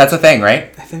 Right? That's a thing,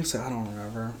 right? I think so. I don't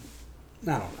remember.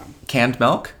 I don't know. Canned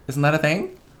milk? Isn't that a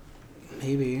thing?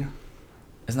 Maybe.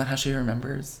 Isn't that how she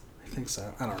remembers? I think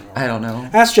so. I don't know. I don't know.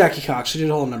 Ask Jackie Cox. She did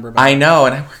a whole number about I know,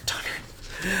 and I worked on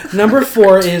it. it. Number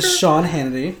 4 is Sean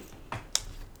Hannity.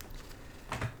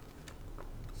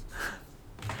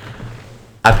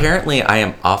 Apparently, I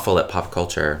am awful at pop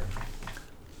culture.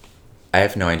 I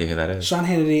have no idea who that is. Sean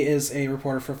Hannity is a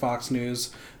reporter for Fox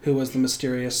News who was the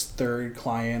mysterious third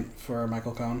client for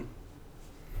Michael Cohen,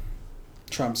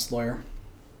 Trump's lawyer,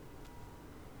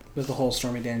 with the whole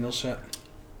Stormy Daniels shit.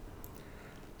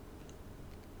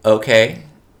 Okay.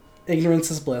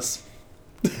 Ignorance is bliss.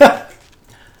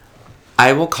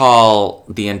 I will call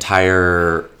the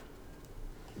entire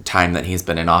time that he's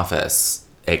been in office,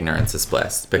 ignorance is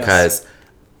bliss. Because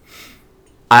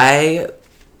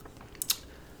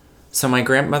so my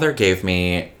grandmother gave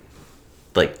me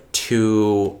like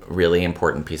 2 really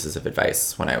important pieces of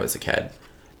advice when I was a kid.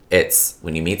 It's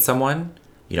when you meet someone,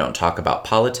 you don't talk about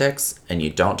politics and you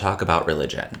don't talk about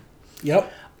religion.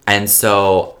 Yep. And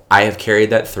so I have carried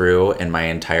that through in my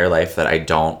entire life, that I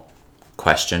don't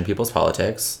question people's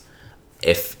politics.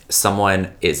 If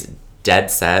someone is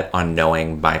dead set on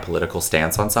knowing my political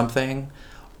stance on something,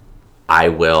 I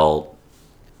will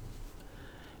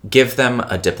give them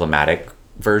a diplomatic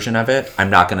version of it. I'm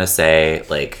not going to say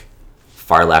like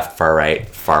far left, far right,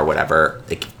 far whatever,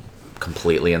 like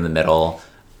completely in the middle.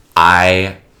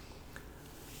 I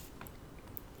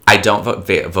don't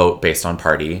vote based on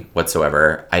party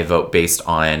whatsoever. I vote based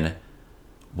on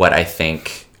what I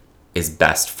think is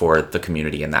best for the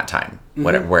community in that time.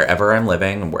 Wherever I'm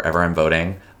living and wherever I'm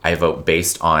voting, I vote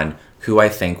based on who I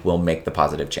think will make the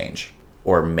positive change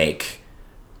or make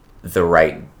the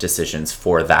right decisions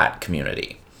for that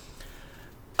community.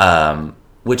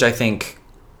 Which I think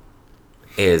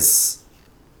is,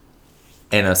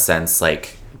 in a sense,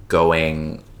 like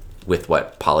going with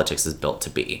what politics is built to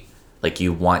be. Like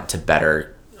you want to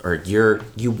better,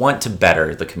 you want to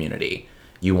better the community.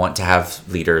 You want to have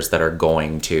leaders that are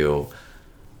going to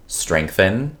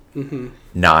strengthen,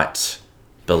 not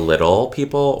belittle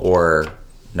people or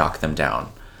knock them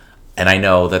down. And I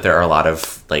know that there are a lot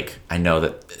of, like, I know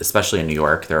that especially in New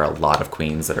York, there are a lot of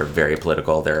queens that are very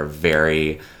political. They're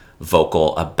very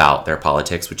vocal about their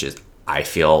politics, which is, I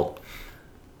feel,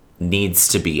 needs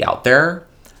to be out there.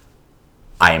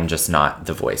 I am just not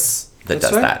the voice that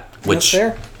does that, which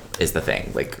is the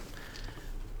thing. Like,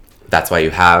 that's why you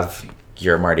have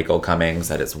your Marty Gold Cummings.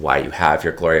 That is why you have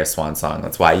your Gloria Swansong.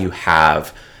 That's why you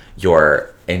have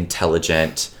your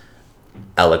intelligent,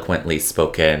 eloquently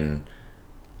spoken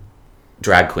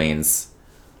drag queens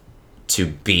to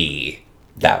be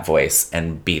that voice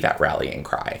and be that rallying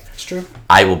cry. It's true.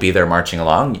 I will be there marching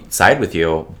alongside with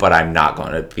you, but I'm not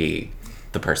going to be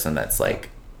the person that's like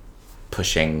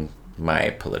pushing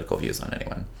my political views on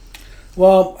anyone.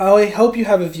 Well, I hope you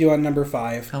have a view on number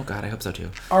 5. Oh God, I hope so too.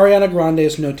 Ariana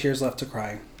Grande's No Tears Left to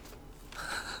Cry.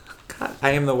 God,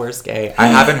 I am the worst gay. I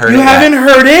haven't heard it. You haven't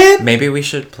heard it? Maybe we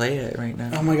should play it right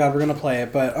now. Oh my God, we're gonna play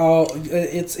it, but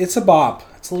it's a bop.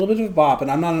 It's a little bit of a bop, and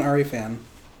I'm not an Ari fan.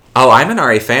 Oh, I'm an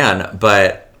Ari fan,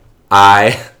 but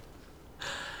I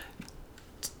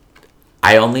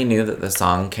only knew that the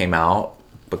song came out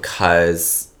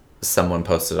because someone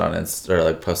posted on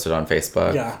posted on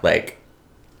Facebook, like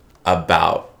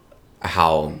about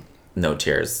how No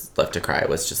Tears Left to Cry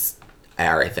was just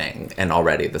everything, and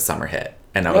already the summer hit,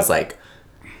 and I was like,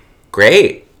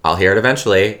 great, I'll hear it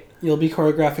eventually. You'll be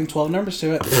choreographing 12 numbers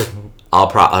to it.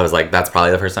 I was like, that's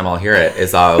probably the first time I'll hear it,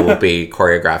 is I will be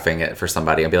choreographing it for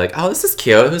somebody and be like, oh, this is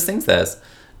cute. Who sings this?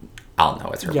 I'll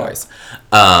know it's her voice.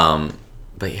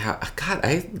 But yeah, God,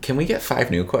 can we get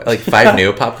 5 new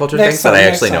pop culture things that I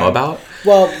actually know about?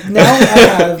 Well, now I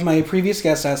have my previous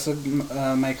guest ask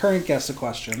my current guest a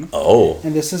question. Oh.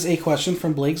 And this is a question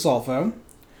from Blake Zolfo.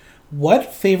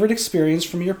 What favorite experience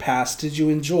from your past did you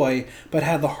enjoy but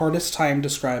had the hardest time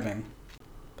describing?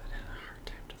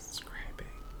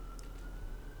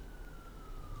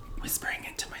 Whispering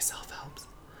into myself helps.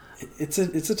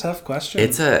 It's a tough question.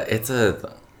 It's a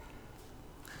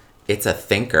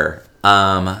thinker.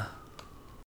 I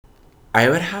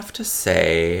would have to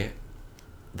say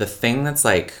the thing that's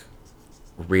like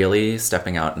really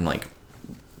stepping out and like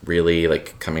really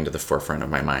like coming to the forefront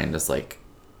of my mind is like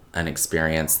an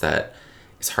experience that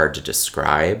is hard to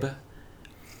describe.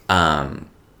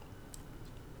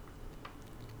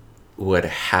 Would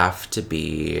have to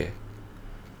be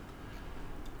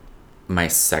my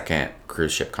second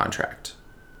cruise ship contract.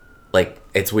 Like,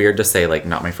 it's weird to say, like,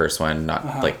 not my first one, not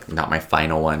not my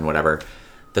final one, whatever.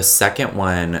 The second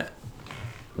one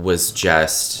was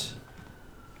just,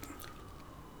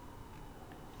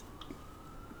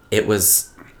 it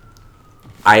was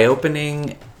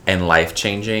eye-opening and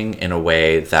life-changing in a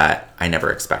way that I never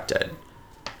expected.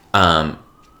 The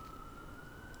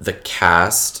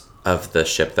cast of the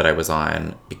ship that I was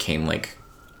on became like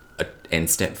an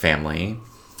instant family.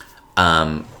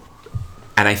 And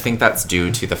I think that's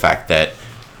due to the fact that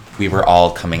we were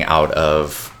all coming out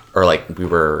of, or like we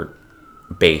were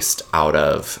based out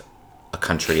of a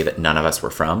country that none of us were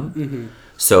from. Mm-hmm.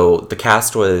 So the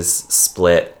cast was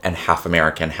split and half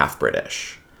American, half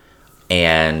British.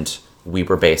 And we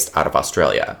were based out of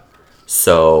Australia.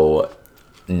 So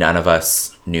none of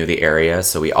us knew the area.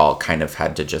 So we all kind of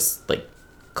had to just like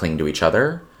cling to each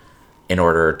other in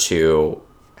order to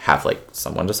have like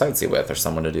someone to sightsee with or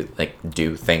someone to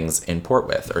do things in port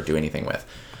with or do anything with.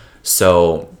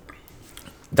 So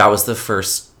that was the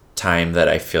first time that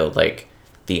I feel like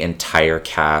the entire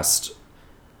cast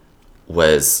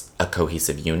was a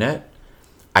cohesive unit.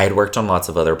 I had worked on lots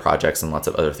of other projects and lots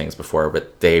of other things before,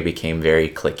 but they became very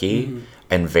cliquey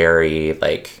and very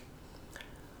like,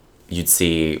 you'd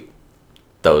see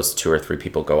those 2 or 3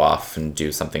 people go off and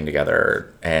do something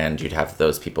together, and you'd have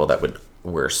those people that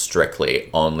were strictly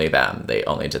only them. They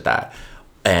only did that.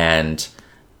 And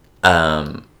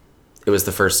it was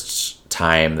the first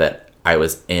time that I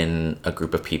was in a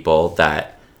group of people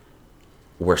that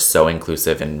were so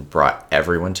inclusive and brought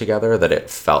everyone together that it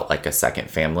felt like a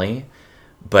second family.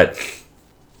 But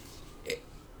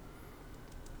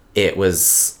it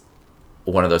was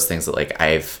one of those things that like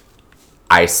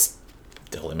I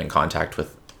still am in contact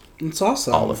with. It's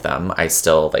awesome. All of them. I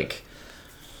still like,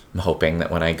 I'm hoping that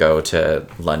when I go to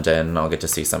London, I'll get to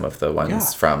see some of the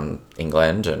ones from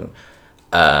England, and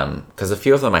because a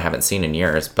few of them I haven't seen in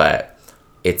years, but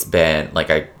it's been like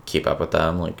I keep up with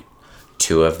them. Like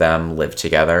 2 of them live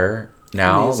together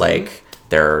now. Amazing. Like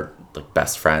they're like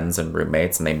best friends and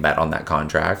roommates, and they met on that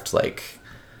contract. Like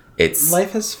it's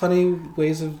life has funny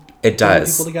ways of bringing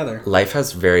people together. Life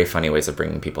has very funny ways of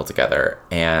bringing people together,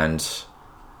 and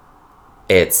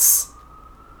it's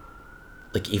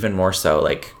like even more so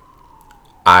like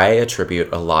I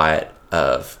attribute a lot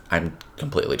of, I'm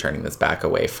completely turning this back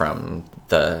away from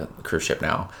the cruise ship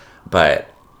now, but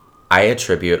I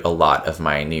attribute a lot of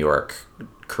my New York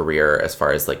career as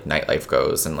far as like nightlife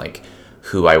goes and like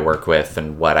who I work with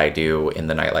and what I do in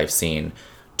the nightlife scene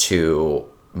to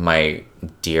my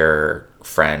dear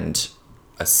friend.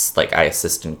 Like I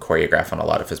assist and choreograph on a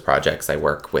lot of his projects. I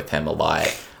work with him a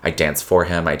lot. I dance for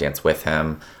him. I dance with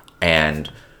him,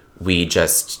 and we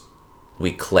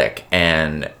click.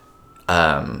 And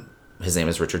his name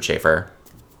is Richard Schaefer,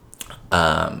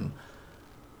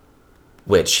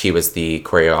 which he was the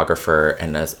choreographer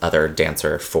and other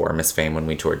dancer for Miss Fame when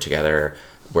we toured together.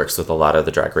 Works with a lot of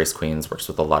the Drag Race queens. Works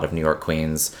with a lot of New York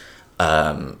queens.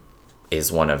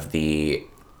 Is one of the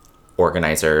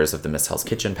organizers of the Miss Hell's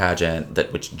Kitchen pageant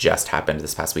which just happened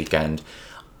this past weekend.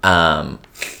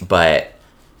 But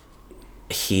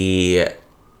he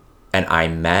and I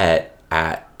met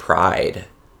at Pride.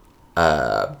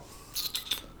 I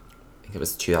think it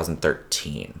was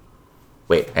 2013.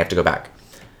 Wait, I have to go back.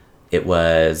 It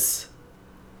was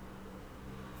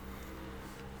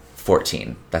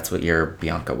 14. That's what your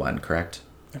Bianca won, correct?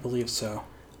 I believe so.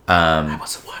 I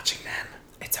wasn't watching then.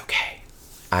 It's okay.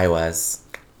 I was.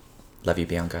 Love you,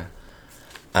 Bianca.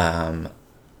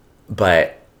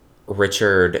 But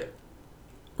Richard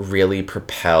really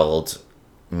propelled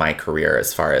my career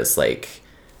as far as like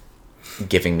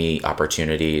giving me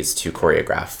opportunities to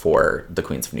choreograph for the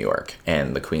Queens of New York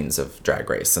and the Queens of Drag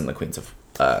Race and the Queens of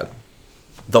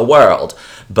the world.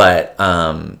 But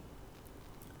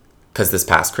because this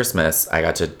past Christmas I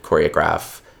got to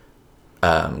choreograph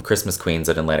Christmas Queens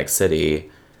at Atlantic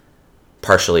City,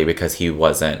 partially because he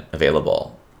wasn't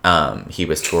available. He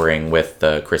was touring with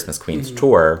the Christmas Queens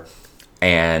tour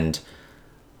and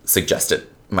suggested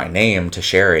my name to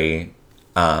Sherry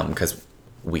because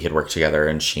we had worked together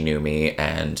and she knew me,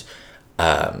 and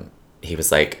he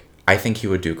was like, I think you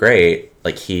would do great.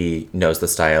 Like, he knows the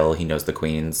style, he knows the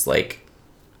queens, like,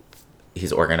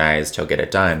 he's organized, he'll get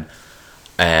it done.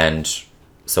 And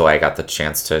so I got the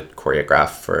chance to choreograph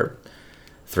for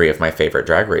 3 of my favorite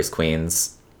Drag Race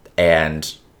queens,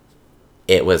 and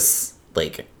it was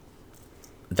like,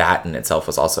 that in itself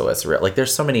was also a surreal, like,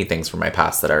 there's so many things from my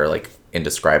past that are like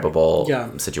indescribable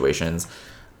situations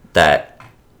that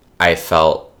I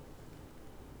felt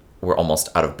were almost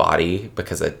out of body,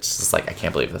 because it's just like, I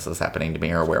can't believe this is happening to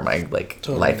me, or where my like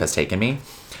life has taken me.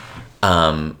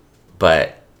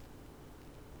 But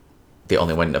the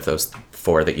only one of those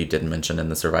 4 that you didn't mention in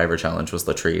the Survivor Challenge was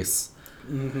Latrice.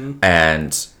 Mm-hmm.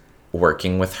 And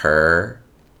working with her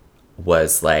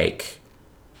was like,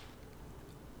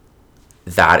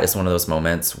 that is one of those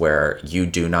moments where you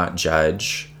do not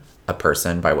judge a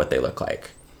person by what they look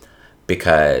like,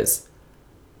 because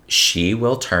she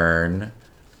will turn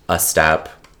a step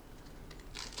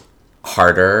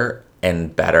harder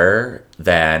and better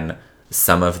than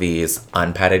some of these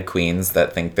unpadded queens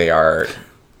that think they are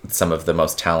some of the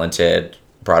most talented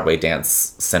Broadway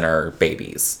dance center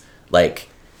babies. Like,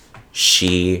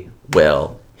 she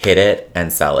will hit it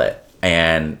and sell it.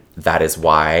 And that is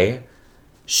why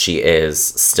she is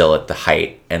still at the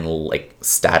height and like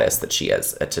status that she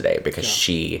is at today, because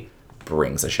she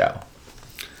brings a show.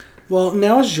 Well,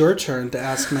 now is your turn to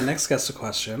ask my next guest a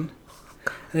question.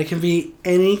 And it can be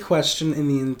any question in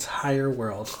the entire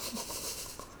world.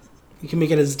 You can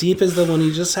make it as deep as the one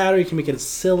you just had, or you can make it as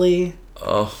silly.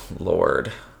 Oh,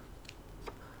 Lord.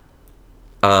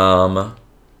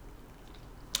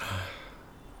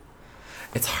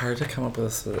 It's hard to come up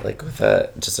with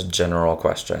just a general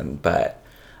question, but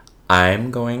I'm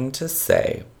going to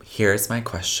say, here's my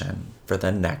question for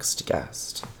the next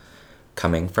guest,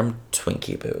 coming from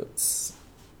Twinkie Boots.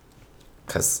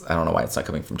 Because I don't know why it's not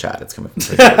coming from Chad, it's coming from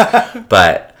Twinkie Boots.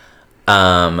 But,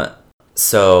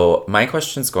 so my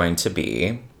question is going to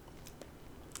be,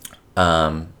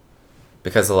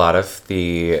 because a lot of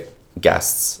the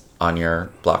guests on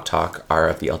your Block Talk are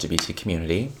of the LGBT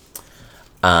community,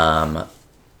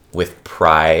 with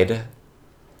Pride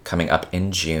coming up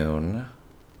in June,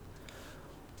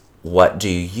 what do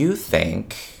you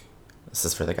think, this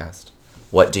is for the guest,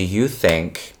 what do you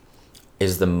think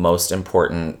is the most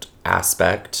important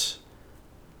aspect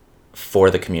for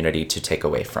the community to take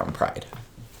away from Pride?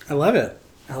 I love it.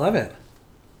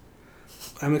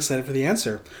 I'm excited for the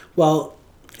answer. Well,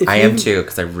 I am too,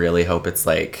 because I really hope it's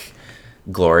like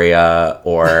Gloria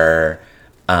or,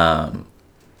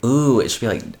 it should be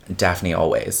like Daphne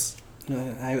Always.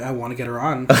 I want to get her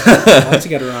on. I want to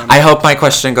get her on. I hope my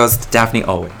question goes to Daphne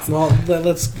Always. Well,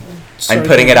 let's... I'm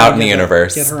putting it out in the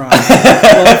universe. Get her on.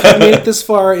 Well, if you made it this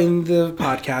far in the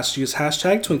podcast, use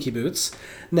hashtag Twinkie Boots.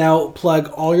 Now, plug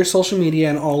all your social media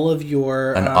and all of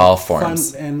your... And all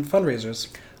forms. And fundraisers.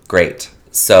 Great.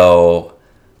 So,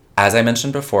 as I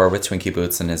mentioned before with Twinkie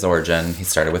Boots and his origin, he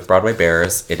started with Broadway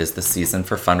Bears. It is the season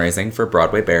for fundraising for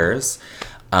Broadway Bears.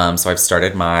 So I've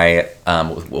started my,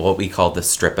 what we call the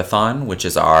Stripathon, which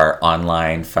is our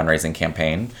online fundraising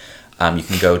campaign. You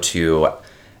can go to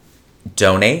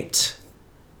donate,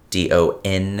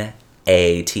 DONATE,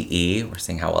 we're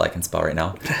seeing how well I can spell right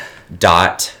now,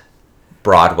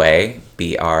 .Broadway,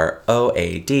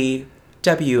 BROADWAY,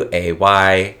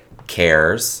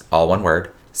 cares, all one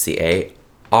word,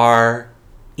 CARES.org,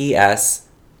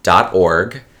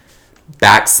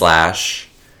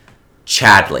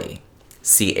 /Chadley.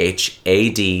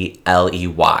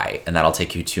 CHADLEY, and that'll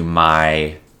take you to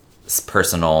my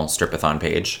personal Stripathon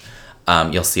page.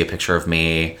 You'll see a picture of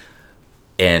me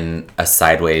in a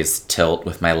sideways tilt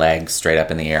with my legs straight up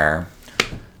in the air,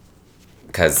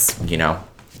 because,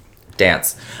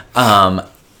 dance. So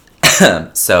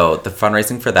the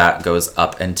fundraising for that goes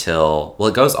up until,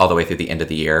 it goes all the way through the end of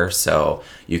the year, so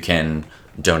you can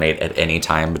donate at any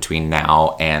time between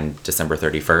now and December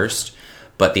 31st.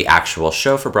 But the actual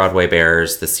show for Broadway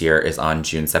Bears this year is on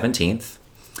June 17th.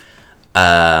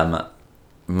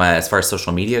 As far as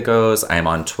social media goes, I am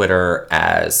on Twitter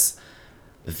as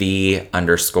 _Chad_Sap.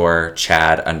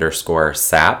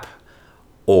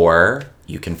 Or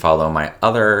you can follow my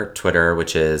other Twitter,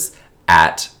 which is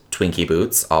at Twinkie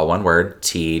Boots, all one word,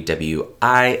 TWINKY,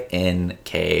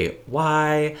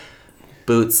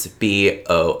 Boots, BOOTS.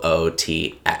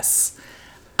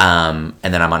 And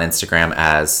then I'm on Instagram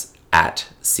as at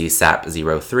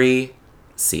CSAP03,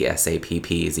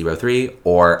 CSAPP03,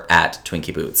 or at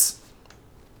Twinkie Boots.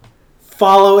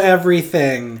 Follow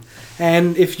everything.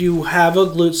 And if you have a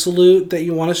glute salute that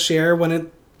you want to share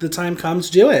when the time comes,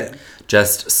 do it.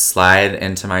 Just slide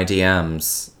into my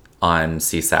DMs on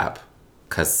CSAP,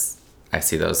 because I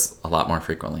see those a lot more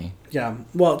frequently. Yeah.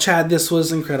 Well, Chad, this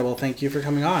was incredible. Thank you for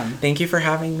coming on. Thank you for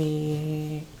having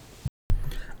me.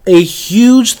 A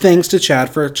huge thanks to Chad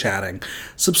for chatting.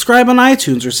 Subscribe on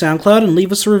iTunes or SoundCloud and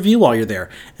leave us a review while you're there.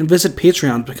 And visit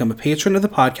Patreon to become a patron of the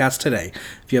podcast today.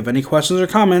 If you have any questions or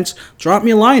comments, drop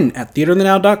me a line at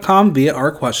theaterthenow.com via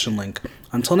our question link.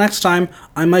 Until next time,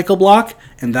 I'm Michael Block,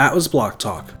 and that was Block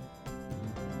Talk.